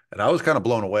 and I was kind of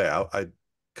blown away.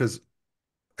 Because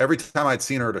every time I'd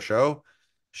seen her at a show,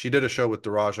 she did a show with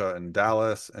Daraja in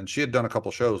Dallas, and she had done a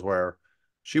couple shows where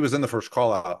she was in the first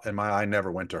call out and my eye never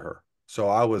went to her. So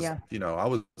I was, I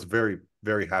was very,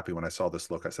 very happy when I saw this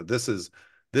look. I said,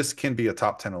 this can be a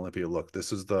top 10 Olympia look.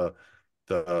 This is the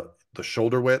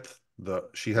shoulder width.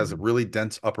 She has a really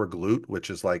dense upper glute, which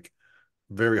is like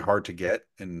very hard to get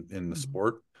in the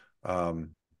sport. And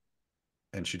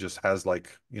she just has,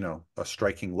 like, a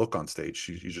striking look on stage.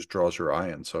 She just draws your eye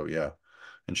in. So yeah.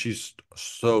 And she's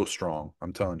so strong.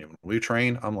 I'm telling you, when we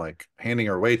train, I'm like handing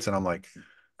her weights and I'm like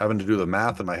having to do the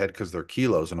math in my head because they're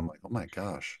kilos. And I'm like, oh my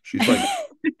gosh, she's like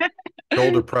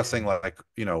shoulder pressing like,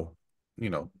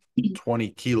 20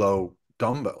 kilo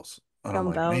dumbbells. And I'm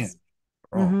like, man,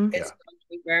 wrong.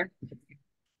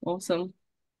 Awesome.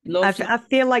 I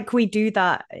feel like we do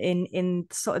that in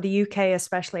sort of the UK,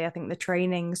 especially. I think the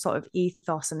training sort of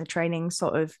ethos and the training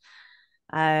sort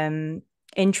of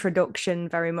introduction,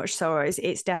 very much so,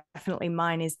 it's definitely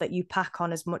mine, is that you pack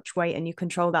on as much weight and you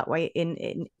control that weight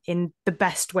in the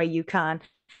best way you can.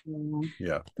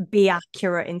 Be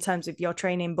accurate in terms of your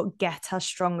training, but get as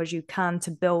strong as you can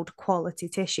to build quality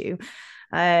tissue.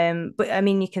 But I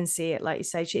mean, you can see it, like you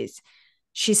say,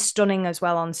 she's stunning as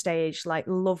well on stage, like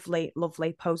lovely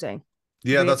posing.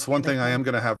 Yeah, really, that's one thing I am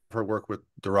going to have her work with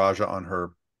Daraja on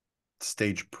her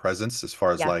stage presence, as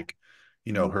far as like,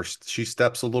 she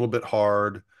steps a little bit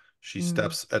hard. She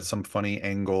steps at some funny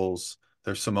angles.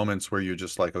 There's some moments where you're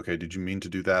just like, okay, did you mean to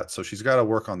do that? So she's got to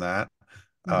work on that.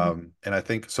 And I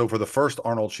think so for the first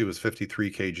Arnold, she was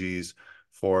 53 kgs.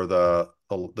 For the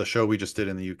show we just did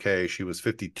in the UK, she was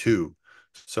 52.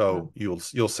 So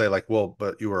you'll say, like, well,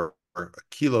 but you were a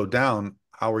kilo down.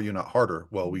 How are you not harder?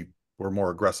 Well, we were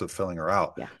more aggressive filling her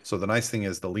out. So the nice thing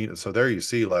is the lean. So there you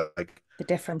see, like the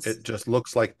difference. It just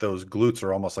looks like those glutes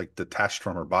are almost like detached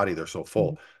from her body. They're so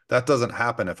full. That doesn't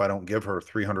happen if I don't give her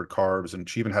 300 carbs. And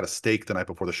she even had a steak the night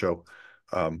before the show,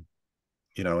 and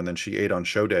then she ate on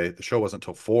show day. The show wasn't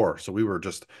until 4. So we were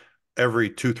just every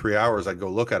 2-3 hours, I'd go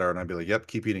look at her and I'd be like, yep,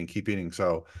 keep eating.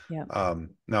 So, now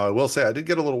I will say I did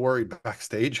get a little worried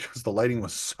backstage because the lighting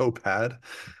was so bad.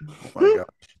 Oh my gosh.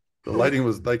 The lighting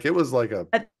was like, it was like a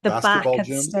basketball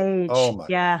gym. Stage. Oh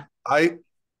my.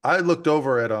 I looked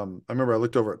over at I remember I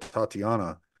looked over at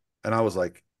Tatiana and I was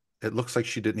like, it looks like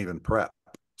she didn't even prep.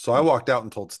 So I walked out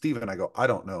and told Steven, I go, I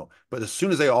don't know. But as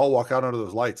soon as they all walk out under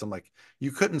those lights, I'm like,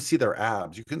 you couldn't see their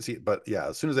abs. You couldn't see it. But yeah,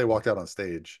 as soon as they walked out on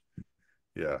stage.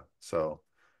 Yeah. So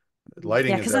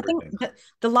lighting is everything. I think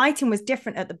the lighting was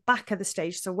different at the back of the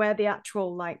stage. So where the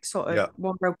actual, like, sort of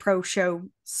One Row Pro Show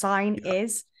sign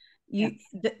is,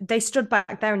 they stood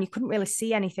back there and you couldn't really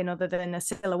see anything other than a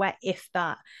silhouette, if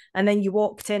that. And then you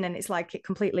walked in and it's like it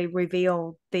completely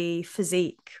revealed the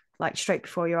physique, like, straight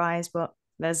before your eyes. But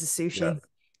there's the sushi.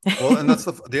 Well, and that's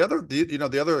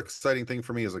the other exciting thing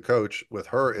for me as a coach with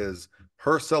her is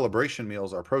her celebration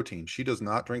meals are protein. She does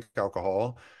not drink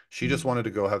alcohol. She just wanted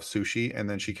to go have sushi, and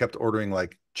then she kept ordering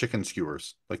like chicken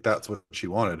skewers. Like that's what she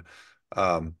wanted.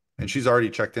 And she's already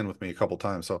checked in with me a couple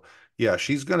times. So yeah,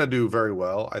 she's gonna do very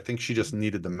well. I think she just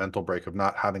needed the mental break of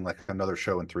not having like another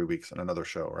show in 3 weeks and another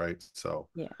show, right? So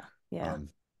Yeah. um,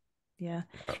 Yeah.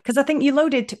 Because I think you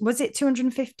loaded, was it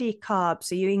 250 carbs?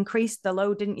 So you increased the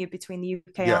load, didn't you, between the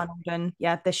UK yeah, Arnold and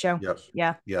this show? yeah,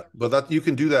 Yeah. yeah. But that you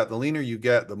can do that. The leaner you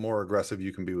get, the more aggressive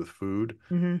you can be with food.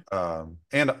 And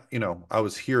I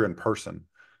was here in person,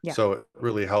 Yeah. so it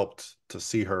really helped to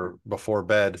see her before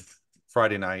bed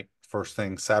Friday night. First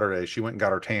thing Saturday, she went and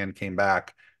got her tan, came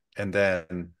back, and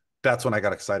then that's when I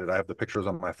got excited. I have the pictures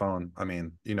on my phone. I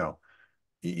mean, you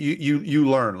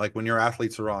learn, like when your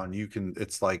athletes are on,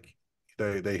 it's like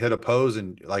they hit a pose,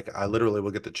 and like I literally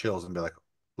will get the chills and be like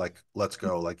let's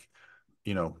go. Like,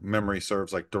 memory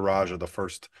serves, like Daraja, the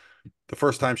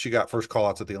first time she got first call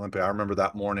outs at the Olympia, I remember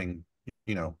that morning,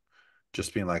 you know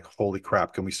just being like, holy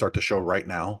crap, can we start the show right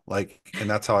now? Like, and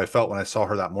that's how I felt when I saw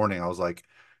her that morning. I was like,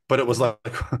 but it was like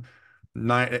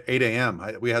 8 a.m.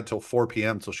 We had till 4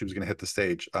 p.m. till she was going to hit the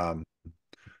stage.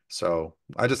 So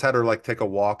I just had her like take a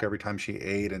walk every time she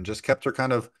ate, and just kept her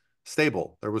kind of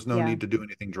stable. There was no need to do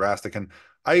anything drastic. And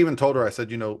I even told her, I said,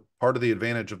 part of the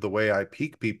advantage of the way I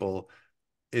peak people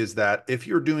is that if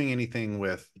you're doing anything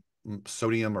with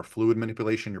sodium or fluid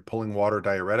manipulation, you're pulling water,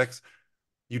 diuretics,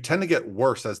 you tend to get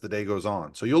worse as the day goes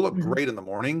on. So you'll look great in the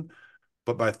morning,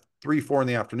 but by 3, 4 in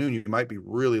the afternoon, you might be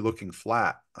really looking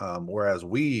flat. Whereas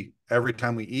every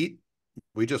time we eat,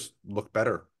 we just look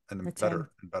better and better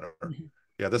and better.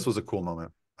 Yeah, this was a cool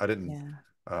moment. I didn't,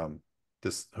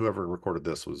 whoever recorded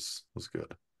this was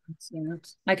good. Yeah.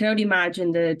 I can only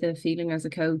imagine the feeling as a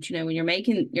coach, when you're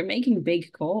making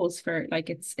big calls for, like,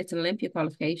 it's an Olympia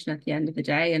qualification at the end of the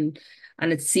day, and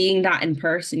it's seeing that in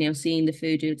person, seeing the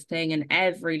food do its thing, and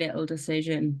every little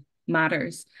decision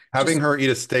matters. Having her eat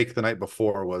a steak the night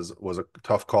before was a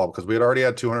tough call, because we had already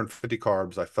had 250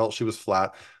 carbs. I felt she was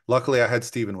flat. Luckily, I had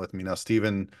Steven with me. Now,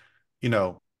 Steven,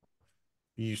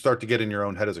 you start to get in your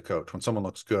own head as a coach when someone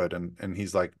looks good, and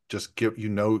he's like, just give, she's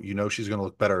going to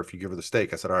look better if you give her the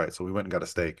steak. I said, all right. So we went and got a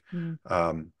steak.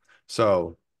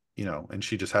 So, and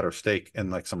she just had her steak and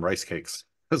like some rice cakes.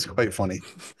 It's quite funny.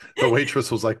 The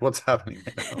waitress was like, what's happening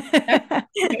right now?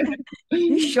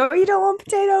 You sure you don't want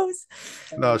potatoes?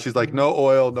 No, she's like, no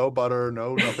oil, no butter,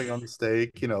 nothing on the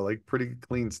steak, like pretty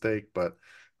clean steak. But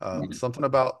something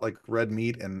about like red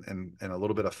meat and a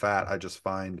little bit of fat, I just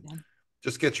find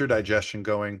just gets your digestion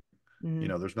going.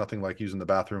 There's nothing like using the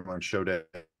bathroom on show day.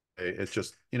 It's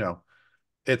just,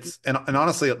 it's and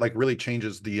honestly, it like really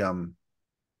changes the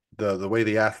way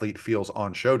the athlete feels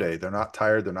on show day. They're not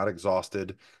tired, they're not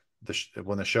exhausted.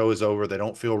 When the show is over, they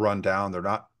don't feel run down, they're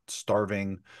not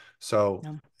starving. So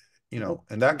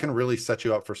and that can really set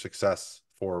you up for success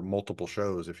for multiple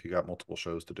shows if you got multiple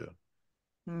shows to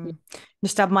do.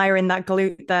 Just admiring that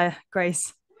glute there,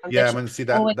 Grace. Yeah, I'm going to see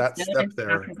that step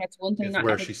there. That's one thing, is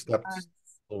where she stepped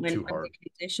a little too hard.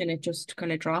 Position, it just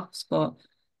kind of drops. But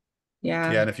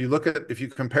yeah, and if you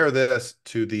compare this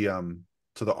to the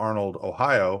Arnold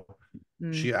Ohio,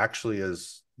 she actually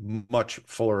is much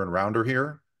fuller and rounder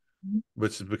here,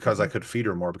 which is because I could feed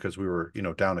her more, because we were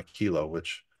down a kilo,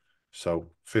 so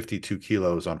 52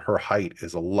 kilos on her height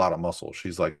is a lot of muscle.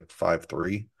 She's like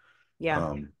 5'3".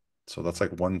 So that's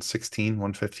like 116,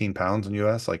 115 pounds in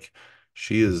US. Like,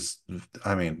 she is,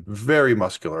 I mean, very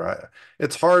muscular.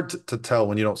 It's hard to tell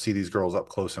when you don't see these girls up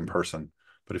close in person.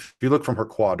 But if you look from her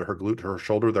quad to her glute to her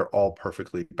shoulder, they're all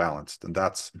perfectly balanced. And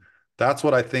that's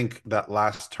what I think that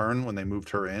last turn when they moved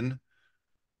her in.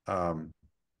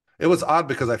 It was odd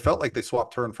because I felt like they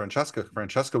swapped her and Francesca.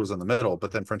 Francesca was in the middle,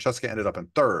 but then Francesca ended up in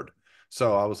third.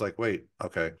 So I was like, wait,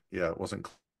 okay. Yeah, it wasn't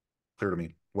clear to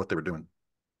me what they were doing.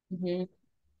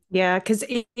 Yeah, because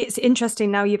it's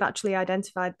interesting now you've actually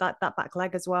identified that back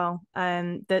leg as well.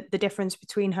 The difference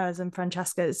between hers and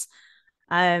Francesca's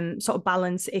sort of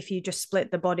balance, if you just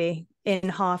split the body in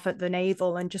half at the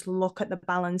navel and just look at the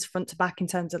balance front to back in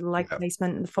terms of the leg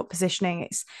placement and the foot positioning,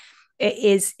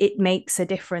 it makes a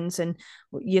difference. And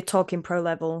you're talking pro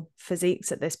level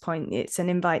physiques at this point. It's an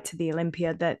invite to the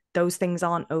Olympia that those things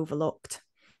aren't overlooked.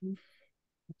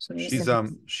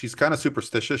 She's kind of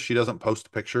superstitious. She doesn't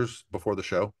post pictures before the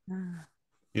show.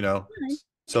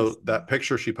 So that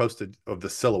picture she posted of the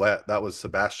silhouette, that was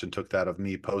Sebastian took that of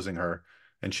me posing her,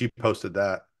 and she posted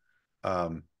that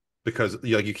because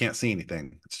you can't see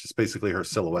anything. It's just basically her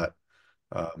silhouette.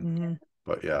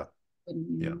 But yeah.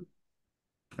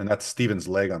 And that's Steven's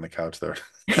leg on the couch there.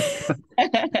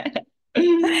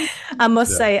 I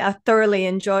must say, I thoroughly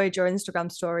enjoyed your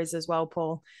Instagram stories as well,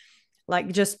 Paul.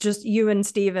 like just you and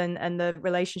Stephen and the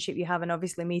relationship you have, and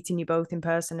obviously meeting you both in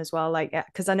person as well. Like,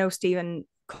 because I know Stephen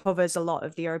covers a lot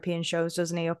of the European shows,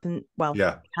 doesn't he? Up and well,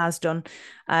 Yeah. has done.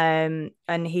 And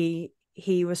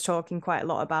he was talking quite a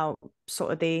lot about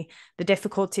sort of the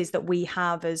difficulties that we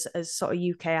have as sort of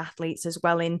UK athletes as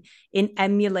well in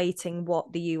emulating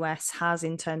what the US has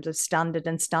in terms of standard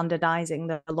and standardizing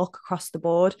the look across the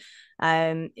board.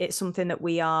 It's something that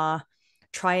we are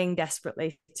trying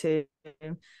desperately to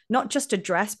not just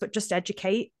address but just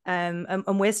educate, and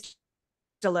we're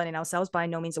still learning ourselves. By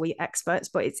no means are we experts,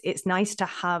 but it's nice to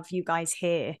have you guys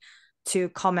here to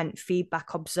comment,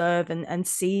 feedback, observe, and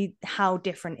see how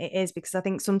different it is, because I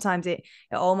think sometimes it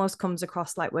almost comes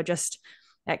across like we're just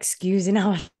excusing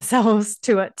ourselves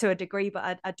to a degree,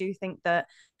 but I do think that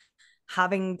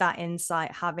having that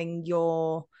insight, having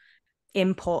your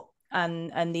input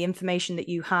and the information that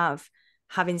you have,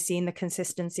 having seen the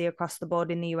consistency across the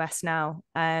board in the US now,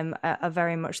 I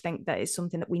very much think that is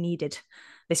something that we needed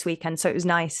this weekend. So it was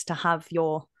nice to have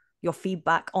your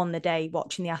feedback on the day,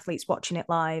 watching the athletes, watching it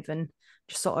live, and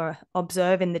just sort of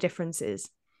observing the differences.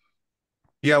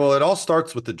 Yeah, well, it all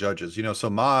starts with the judges, so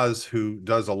Maz, who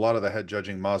does a lot of the head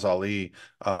judging, Maz Ali,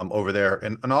 over there,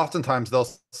 and oftentimes they'll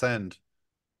send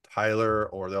Tyler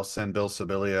or they'll send Bill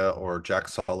Sibilia or Jack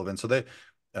Sullivan. So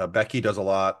Becky does a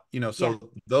lot, so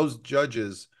those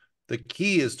judges, the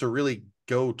key is to really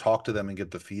go talk to them and get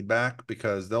the feedback,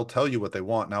 because they'll tell you what they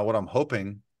want. Now, what I'm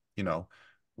hoping,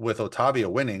 with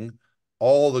Ottavia winning,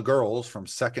 all the girls from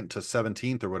 2nd to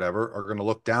 17th or whatever are going to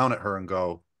look down at her and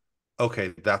go,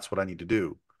 okay, that's what I need to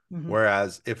do. Mm-hmm.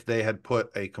 Whereas if they had put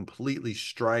a completely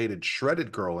strided,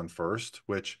 shredded girl in first,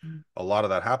 which a lot of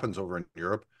that happens over in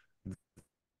Europe,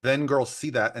 then girls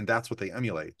see that and that's what they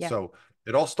emulate. Yeah. So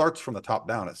it all starts from the top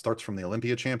down. It starts from the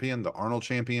Olympia champion, the Arnold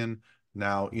champion,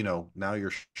 now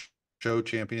you're show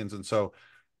champions. And so,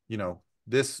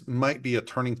 this might be a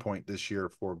turning point this year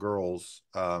for girls.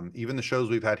 Even the shows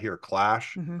we've had here,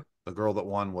 Clash, the girl that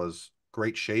won was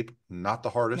great shape, not the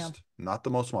hardest, not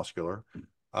the most muscular,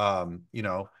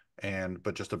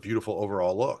 but just a beautiful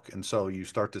overall look. And so you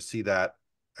start to see that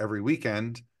every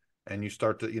weekend, and you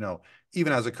start to,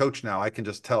 even as a coach now, I can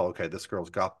just tell, okay, this girl's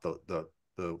got the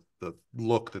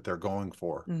look that they're going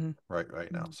for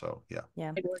right now. So yeah.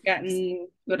 We're getting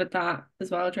good at that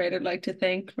as well, Trade. I'd like to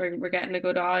think we're getting a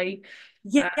good eye.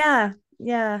 Yeah.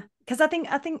 Because I think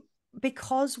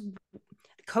because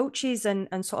coaches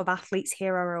and sort of athletes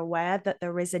here are aware that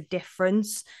there is a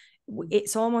difference,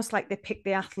 it's almost like they pick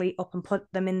the athlete up and put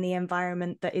them in the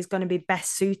environment that is going to be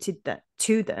best suited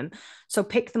to them. So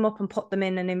pick them up and put them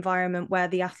in an environment where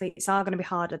the athletes are going to be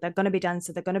harder, they're going to be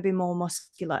denser, they're going to be more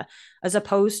muscular, as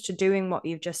opposed to doing what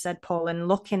you've just said, Paul, and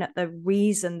looking at the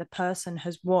reason the person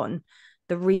has won,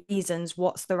 the reasons,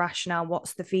 what's the rationale,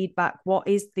 what's the feedback, what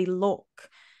is the look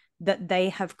that they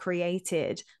have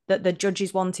created that the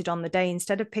judges wanted on the day.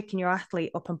 Instead of picking your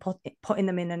athlete up and putting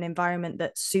them in an environment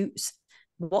that suits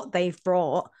what they've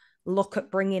brought, look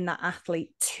at bringing that athlete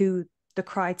to the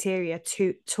criteria,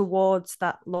 towards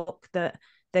that look that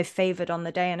they've favored on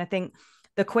the day. And I think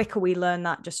the quicker we learn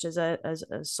that, just as a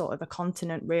sort of a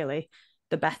continent, really,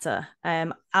 the better.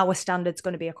 Our standard's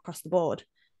going to be across the board.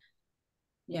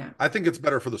 Yeah, I think it's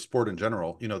better for the sport in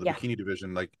general. The bikini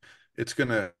division, like, it's going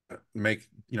to make,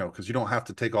 because you don't have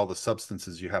to take all the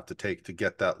substances you have to take to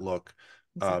get that look.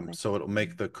 Exactly. So it'll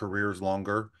make the careers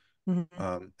longer.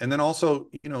 And then also,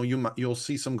 you'll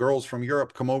see some girls from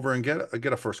Europe come over and get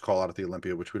a first call out at the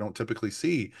Olympia, which we don't typically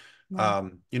see.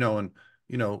 There's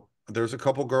a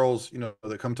couple girls,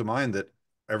 that come to mind that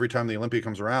every time the Olympia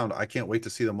comes around, I can't wait to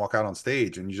see them walk out on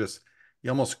stage, and you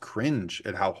almost cringe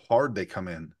at how hard they come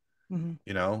in,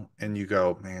 and you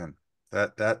go, man,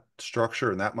 that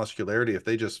structure and that muscularity, if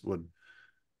they just would,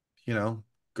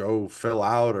 go fill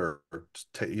out or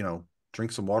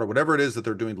drink some water, whatever it is that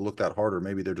they're doing to look that hard, or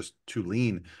maybe they're just too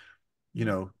lean,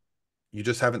 you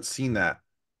just haven't seen that,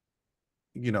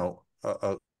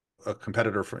 a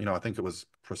competitor for, I think it was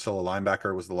Priscilla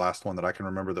Linebacker was the last one that I can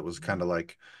remember that was kind of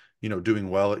like, doing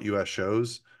well at US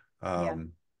shows.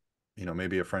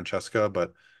 Maybe a Francesca,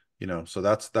 but, so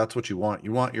that's what you want.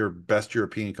 You want your best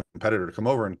European competitor to come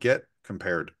over and get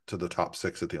compared to the top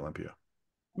 6 at the Olympia.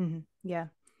 Yeah.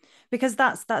 Because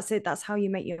that's it. That's how you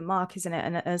make your mark, isn't it?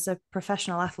 And as a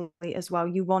professional athlete as well,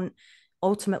 you want,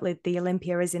 ultimately, the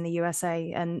Olympia is in the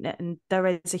USA, and there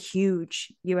is a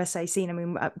huge USA scene. I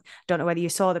mean, I don't know whether you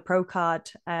saw the pro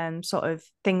card sort of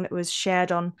thing that was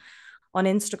shared on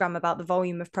Instagram about the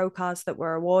volume of pro cards that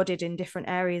were awarded in different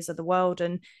areas of the world,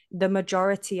 and the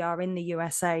majority are in the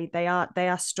USA. They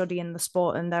are studying the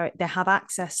sport, and they have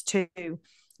access to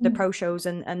the pro shows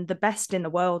and the best in the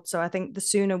world. So I think the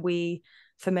sooner we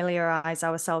familiarize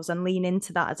ourselves and lean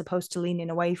into that as opposed to leaning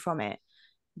away from it,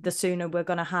 the sooner we're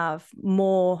going to have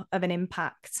more of an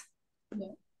impact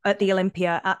at the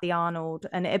Olympia, at the Arnold.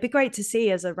 And it'd be great to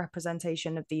see as a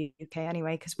representation of the UK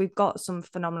anyway, because we've got some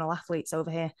phenomenal athletes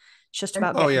over here. It's just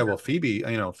about well, Phoebe,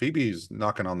 Phoebe's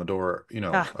knocking on the door,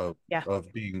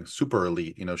 of being super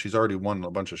elite. She's already won a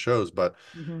bunch of shows, but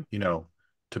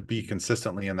to be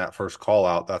consistently in that first call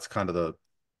out, that's kind of the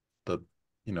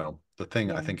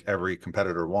thing I think every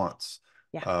competitor wants.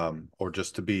 Or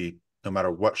just to be, no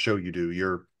matter what show you do,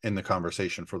 you're in the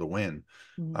conversation for the win.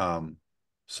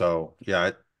 So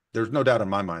yeah, there's no doubt in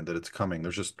my mind that it's coming.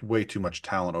 There's just way too much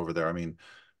talent over there. I mean,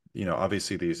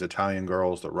 obviously these Italian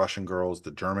girls, the Russian girls,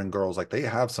 the German girls, like they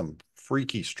have some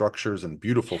freaky structures and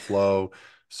beautiful flow.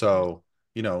 So,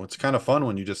 it's kind of fun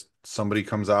when somebody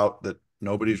comes out that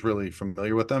nobody's really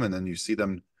familiar with them, and then you see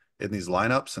them in these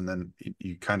lineups, and then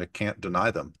you kind of can't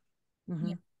deny them.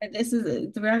 This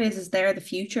is the reality is they're the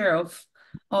future of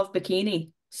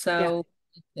bikini. So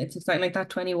it's exciting. Like that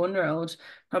 21-year-old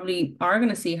probably are going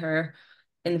to see her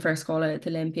in the first call out at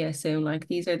Olympia soon. Like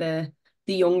these are the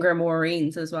younger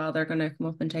Maureen's as well. They're going to come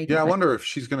up and take. I wonder if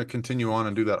she's going to continue on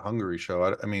and do that Hungary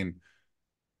show. I mean,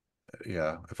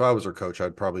 if I was her coach,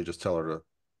 I'd probably just tell her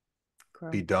to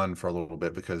be done for a little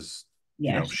bit, because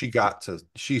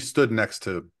she stood next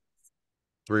to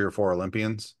 3 or 4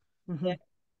 Olympians. And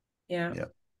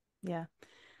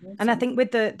I think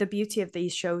with the beauty of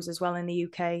these shows as well in the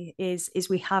UK is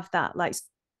we have that, like,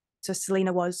 so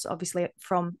Selena was obviously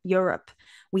from Europe.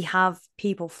 We have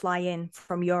people fly in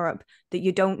from Europe that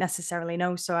you don't necessarily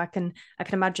know. So I can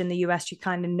imagine the US, you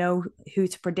kind of know who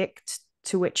to predict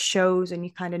to which shows, and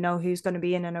you kind of know who's going to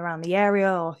be in and around the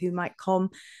area or who might come.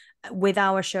 With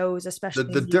our shows,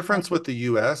 especially the difference with the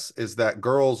US is that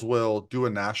girls will do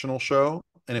a national show,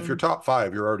 and if you're top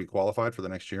 5, you're already qualified for the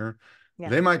next year.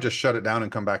 They might just shut it down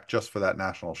and come back just for that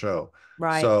national show.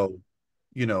 Right. So,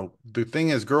 the thing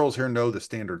is, girls here know the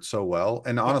standard so well.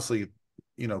 And honestly,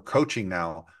 coaching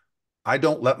now, I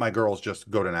don't let my girls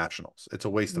just go to nationals. It's a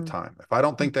waste of time. If I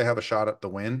don't think they have a shot at the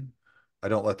win, I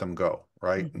don't let them go.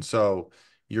 Right. And so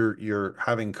you're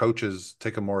having coaches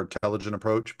take a more intelligent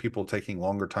approach, people taking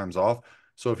longer times off.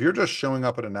 So if you're just showing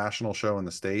up at a national show in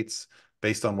the States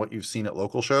based on what you've seen at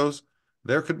local shows,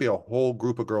 there could be a whole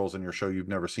group of girls in your show you've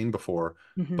never seen before,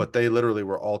 but they literally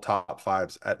were all top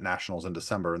 5s at nationals in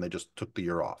December, and they just took the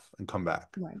year off and come back.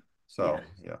 Right. So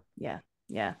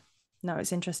yeah. No,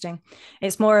 it's interesting.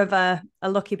 It's more of a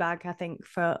lucky bag, I think,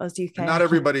 for us UK. And not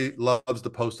everybody loves to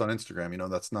post on Instagram.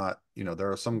 That's not,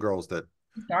 there are some girls that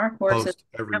dark horses post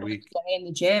every week in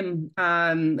the gym.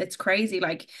 It's crazy.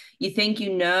 Like you think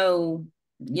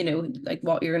like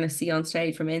what you're going to see on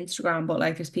stage from Instagram, but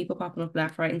like there's people popping up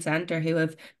left, right, and center who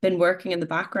have been working in the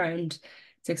background.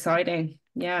 It's exciting.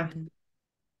 That's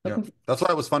why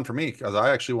it was fun for me, because I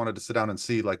actually wanted to sit down and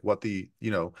see like what the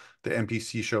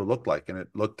NPC show looked like, and it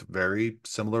looked very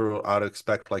similar. I'd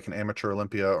expect like an amateur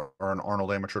Olympia or an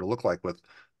Arnold amateur to look like, with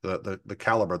the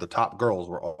caliber. The top girls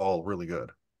were all really good.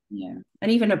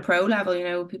 And even a pro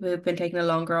level, people who've been taking a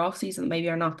longer off season maybe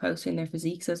are not posting their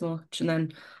physiques as much, and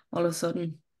then all of a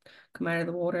sudden come out of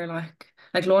the water,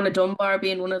 like Lorna Dunbar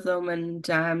being one of them, and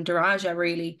Daraja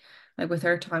really, like with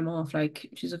her time off, like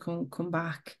she's a come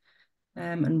back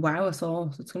and wow us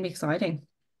all. So it's gonna be exciting.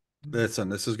 Listen,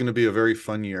 this is going to be a very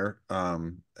fun year.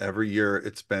 Every year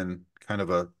it's been kind of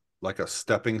a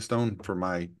stepping stone for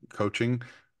my coaching,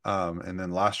 and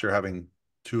then last year having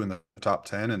 2 in the top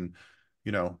 10, and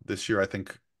this year I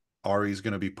think Ari's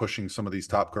going to be pushing some of these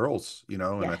top girls, and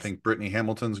I think Brittany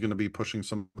Hamilton's going to be pushing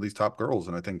some of these top girls,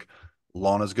 and I think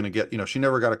Lana's going to get, she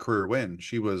never got a career win.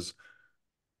 She was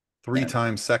 3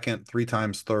 times second, 3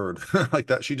 times third, like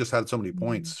that. She just had so many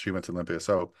points. She went to Olympia.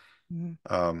 So,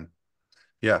 and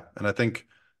I think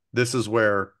this is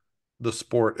where the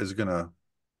sport is going to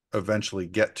eventually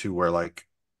get to, where, like,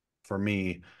 for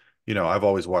me, I've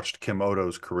always watched Kim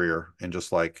Odo's career, and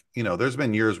just like, there's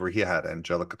been years where he had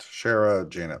Angelica Teixeira,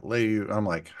 Janet Leigh. I'm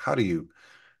like, how do you?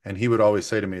 And he would always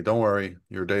say to me, "Don't worry,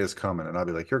 your day is coming." And I'd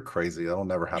be like, "You're crazy. That'll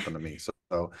never happen to me."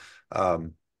 So,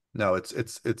 no,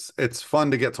 it's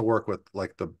fun to get to work with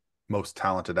like the most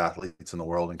talented athletes in the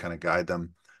world and kind of guide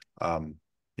them.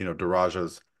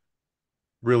 Daraja's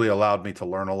really allowed me to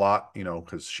learn a lot,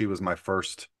 because she was my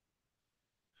first,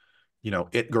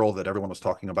 it girl that everyone was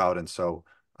talking about. And so,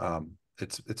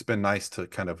 it's been nice to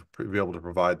kind of be able to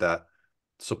provide that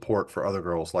support for other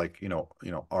girls like,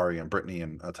 Ari and Brittany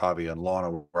and Ottavia and Lana,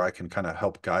 where I can kind of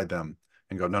help guide them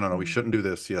and go, no, we shouldn't do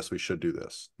this. Yes, we should do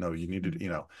this. No, you need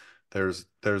to, there's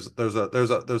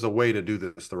a way to do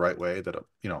this the right way that,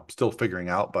 you know, I'm still figuring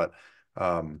out, but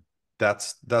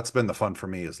that's been the fun for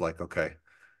me, is like, okay,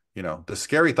 you know, the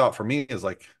scary thought for me is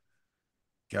like,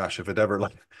 gosh, if it's ever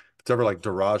like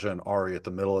Daraja and Ari at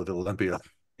the middle of the Olympia,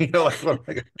 you know, like, what am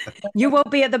I gonna... You won't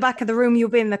be at the back of the room, you'll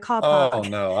be in the car park. Oh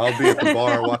no, I'll be at the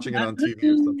bar watching it on TV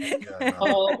or something. Yeah, no.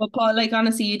 Oh, but Paul, like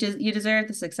honestly, you deserve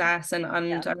the success, and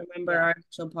Yeah. I remember Yeah. our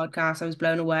actual podcast. I was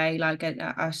blown away, like at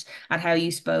how you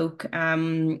spoke,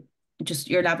 just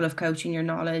your level of coaching, your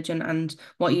knowledge, and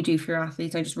what you do for your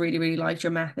athletes. I just really really liked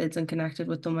your methods and connected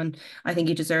with them, and I think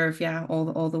you deserve, yeah,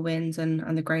 all the wins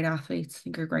and the great athletes. I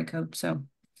think you're a great coach, so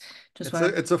just want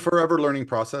It's a forever learning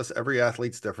process. Every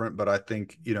athlete's different, but I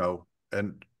think, you know,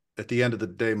 and at the end of the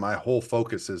day, my whole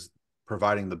focus is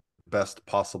providing the best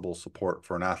possible support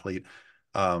for an athlete,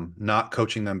 not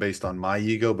coaching them based on my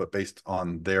ego, but based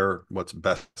on what's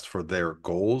best for their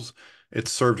goals.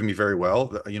 It's served me very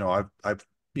well. You know, I've,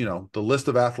 you know, the list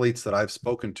of athletes that I've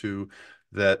spoken to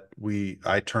that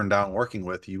I turned down working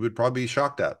with, you would probably be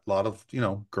shocked at. A lot of, you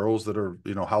know, girls that are,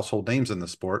 you know, household names in the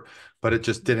sport, but it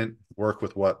just didn't work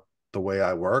with the way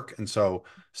I work. And so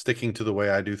sticking to the way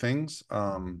I do things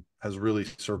has really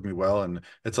served me well. And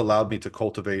it's allowed me to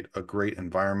cultivate a great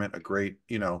environment, a great,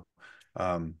 you know,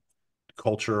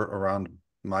 culture around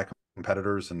my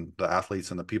competitors and the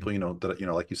athletes and the people, you know, that, you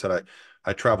know, like you said,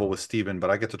 I travel with Steven, but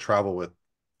I get to travel with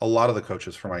a lot of the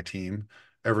coaches for my team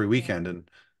every weekend. And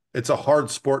it's a hard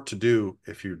sport to do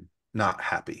if you're not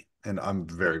happy. And I'm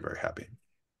very, very happy.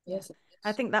 Yes.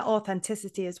 I think that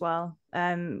authenticity as well,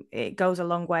 it goes a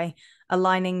long way.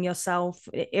 Aligning yourself,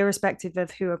 irrespective of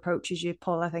who approaches you,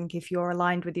 Paul. I think if you're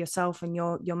aligned with yourself and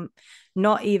you're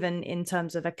not even in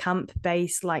terms of a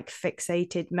camp-based, like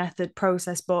fixated method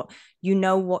process, but you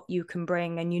know what you can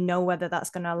bring and you know whether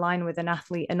that's going to align with an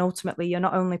athlete. And ultimately, you're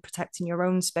not only protecting your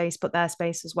own space, but their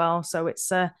space as well. So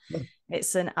it's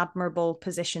an admirable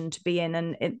position to be in,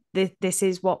 and this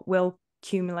is what will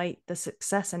accumulate the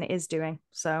success, and it is doing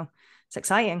so. It's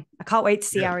exciting. I can't wait to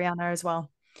see Ariana as well.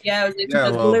 Yeah,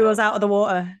 Blew us out of the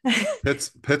water.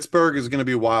 Pittsburgh is going to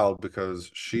be wild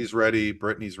because she's ready.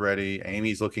 Brittany's ready.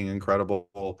 Amy's looking incredible.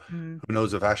 Who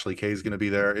knows if Ashley Kay is going to be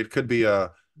there? It could be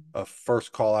a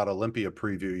first call out Olympia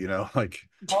preview, you know, like.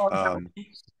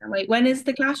 Wait, when is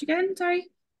the clash again? Sorry.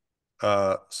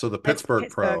 So the Pittsburgh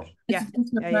Pro. Yeah.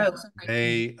 Pro.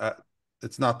 May.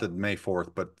 It's not the May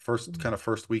 4th, but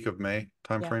first week of May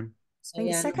timeframe. I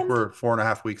think second. We're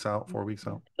 4.5 weeks out, 4 weeks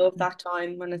out. I love that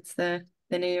time when it's the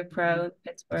New York Pro in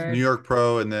Pittsburgh. It's New York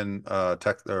Pro and then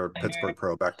Pittsburgh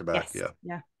Pro back to back. Yes.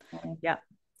 Yeah.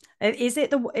 Is it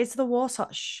the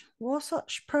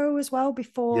Wasatch Pro as well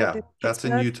before? Yeah, that's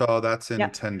in Utah. That's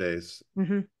in 10 days.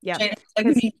 Yeah. I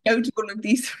need to go to one of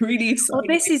these really exciting.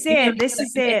 Well, this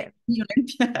is it.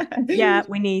 Yeah,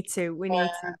 we need to.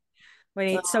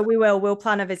 So we'll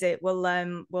plan a visit.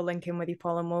 We'll link in with you,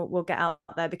 Paul, and we'll get out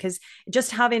there, because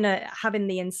just having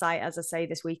the insight, as I say,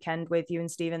 this weekend with you and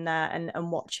Stephen there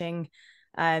and watching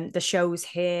the shows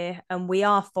here. And we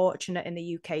are fortunate in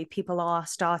the UK. People are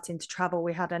starting to travel.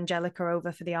 We had Angelica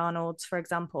over for the Arnolds, for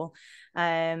example.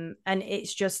 And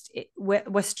it's just,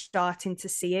 we're starting to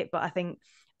see it. But I think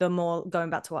the more, going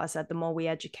back to what I said, the more we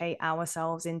educate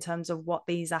ourselves in terms of what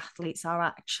these athletes are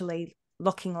actually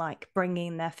looking like,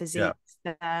 bringing their physiques,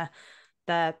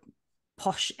 their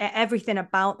posh, everything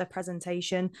about the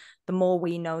presentation, the more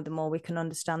we know, the more we can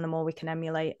understand, the more we can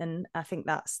emulate. And I think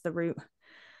that's the route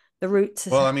to,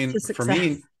 well, I mean, to for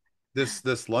me,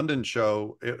 this London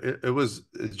show, it was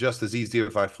just as easy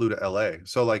if I flew to LA.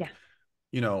 So like,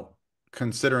 you know,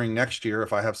 considering next year,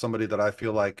 if I have somebody that I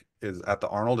feel like is at the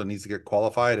Arnold and needs to get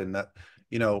qualified, and that,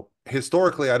 you know,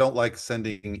 historically, I don't like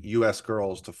sending US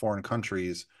girls to foreign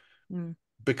countries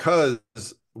because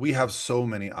we have so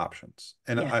many options.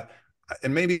 And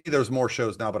and maybe there's more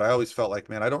shows now, but I always felt like,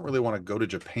 man, I don't really want to go to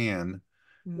Japan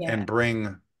and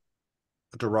bring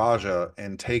Daraja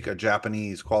and take a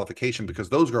Japanese qualification, because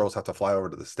those girls have to fly over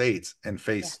to the States and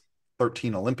face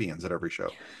 13 Olympians at every show.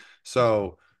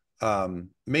 So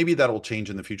maybe that'll change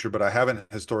in the future, but I haven't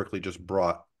historically just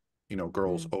brought, you know,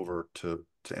 girls over to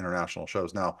international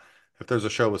shows. Now, if there's a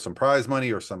show with some prize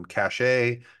money or some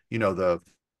cachet, you know, the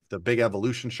big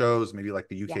evolution shows, maybe like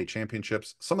the UK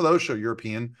championships, some of those show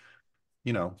European,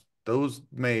 you know, those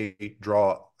may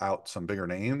draw out some bigger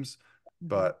names,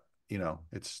 but you know,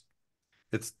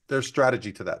 there's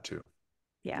strategy to that too.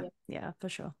 Yeah, for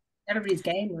sure. Everybody's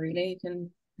game, really. You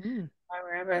can fly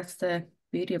wherever. That's the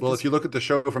beauty of if you look at the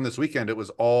show from this weekend, it was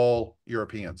all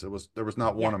Europeans. There was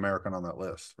not one American on that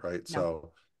list, right?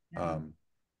 No. So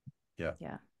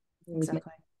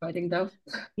exactly. Fighting though.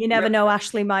 You never know.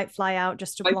 Ashley might fly out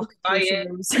just to block Felicia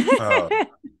moves.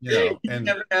 And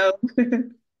never know.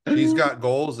 she's got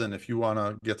goals, and if you want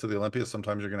to get to the Olympia,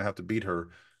 sometimes you're going to have to beat her.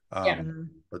 Yeah.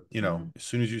 But as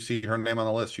soon as you see her name on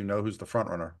the list, you know who's the front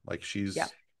runner. Like she's,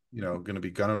 going to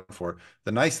be gunning for it.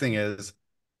 The nice thing is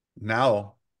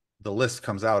now the list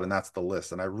comes out, and that's the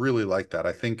list, and I really like that.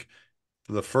 I think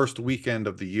the first weekend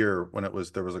of the year when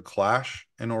there was a clash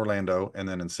in Orlando, and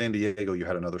then in San Diego you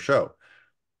had another show.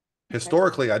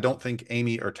 Historically, I don't think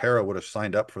Amy or Tara would have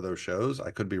signed up for those shows.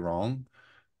 I could be wrong,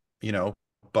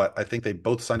 but I think they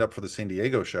both signed up for the San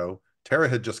Diego show. Tara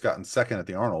had just gotten second at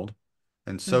the Arnold,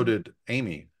 and so did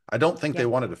Amy. I don't think they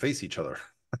wanted to face each other.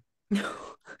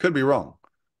 Could be wrong.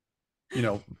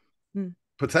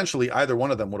 Potentially either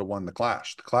one of them would have won the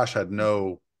clash. The clash had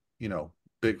no,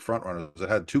 big front runners. It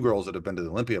had two girls that have been to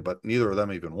the Olympia, but neither of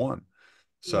them even won.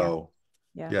 So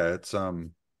it's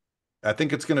I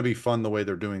think it's going to be fun the way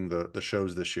they're doing the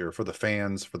shows this year for the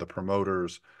fans, for the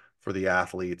promoters, for the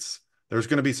athletes. There's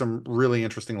going to be some really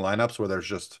interesting lineups where they're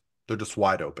just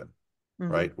wide open,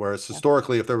 right? Whereas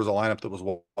historically, if there was a lineup that was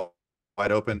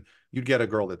wide open, you'd get a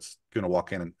girl that's going to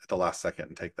walk in at the last second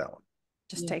and take that one.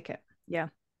 Just take it. Yeah.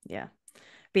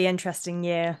 Be interesting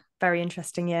year. Very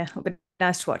interesting year. It'll be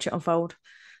nice to watch it unfold.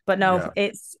 But no,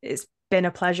 it's been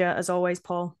a pleasure as always,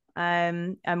 Paul.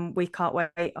 And we can't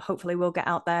wait. Hopefully we'll get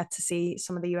out there to see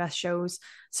some of the US shows.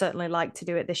 Certainly like to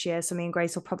do it this year. So me and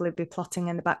Grace will probably be plotting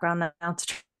in the background now to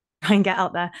try and get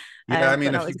out there. I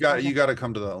mean, if you got to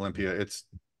come to the Olympia. It's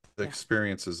the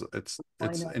experience is it's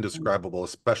indescribable,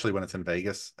 especially when it's in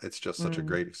Vegas. It's just such a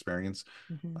great experience.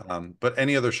 But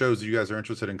any other shows you guys are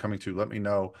interested in coming to, let me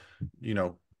know.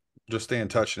 Just stay in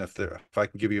touch, and if I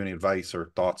can give you any advice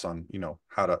or thoughts on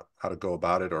how to go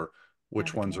about it, or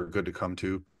which ones are good to come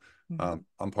to.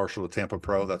 I'm partial to Tampa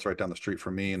Pro. That's right down the street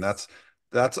from me, and that's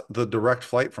the direct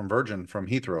flight from Virgin from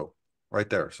Heathrow, right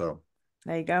there. So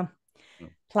there you go.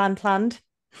 Planned.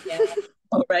 Yeah,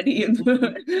 already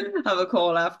have a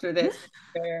call after this.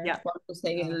 Yeah, I was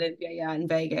saying in Olympia, in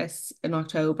Vegas in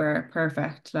October.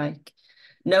 Perfect. Like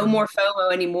no more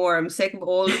FOMO anymore. I'm sick of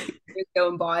all the years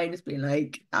going by and just being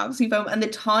like absolutely FOMO. And the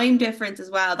time difference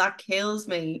as well, that kills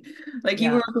me. Like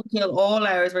you were up until all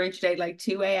hours, weren't you, like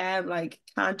 2 a.m. Like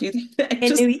can't do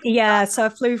that. So I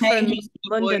flew from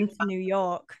London to New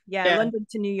York. London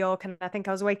to New York, and I think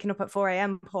I was waking up at 4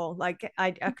 a.m. Paul. Like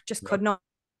I just could not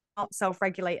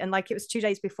self-regulate, and like it was 2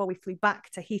 days before we flew back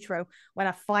to Heathrow when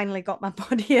I finally got my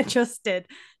body adjusted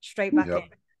straight back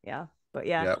in.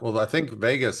 Well, I think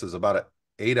Vegas is about an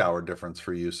 8-hour difference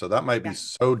for you, so that might be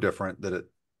so different that it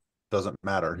doesn't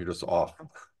matter. You're just off.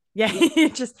 You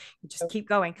just keep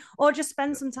going, or just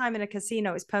spend some time in a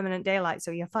casino. It's permanent daylight,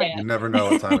 so you're fine. You never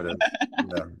know what time it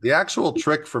is. The actual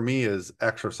trick for me is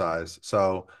exercise.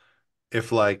 So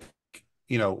if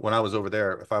when I was over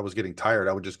there, if I was getting tired,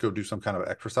 I would just go do some kind of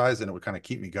exercise and it would kind of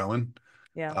keep me going.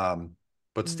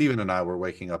 But Steven and I were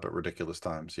waking up at ridiculous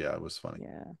times. Yeah, it was funny.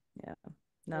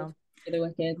 No,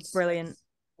 brilliant,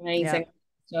 amazing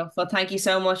stuff. Well, thank you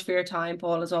so much for your time,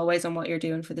 Paul, as always, on what you're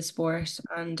doing for the sport,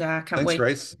 and can't wait. Thanks,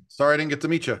 Grace. Sorry I didn't get to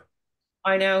meet you.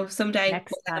 I know, someday.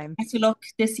 Next time. Best of luck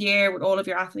this year with all of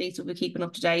your athletes. We'll be keeping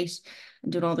up to date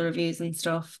and doing all the reviews and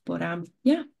stuff. But thank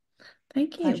you.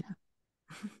 Pleasure.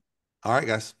 All right,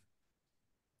 guys.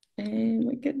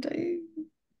 My good day.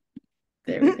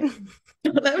 There we go.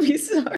 Let me start.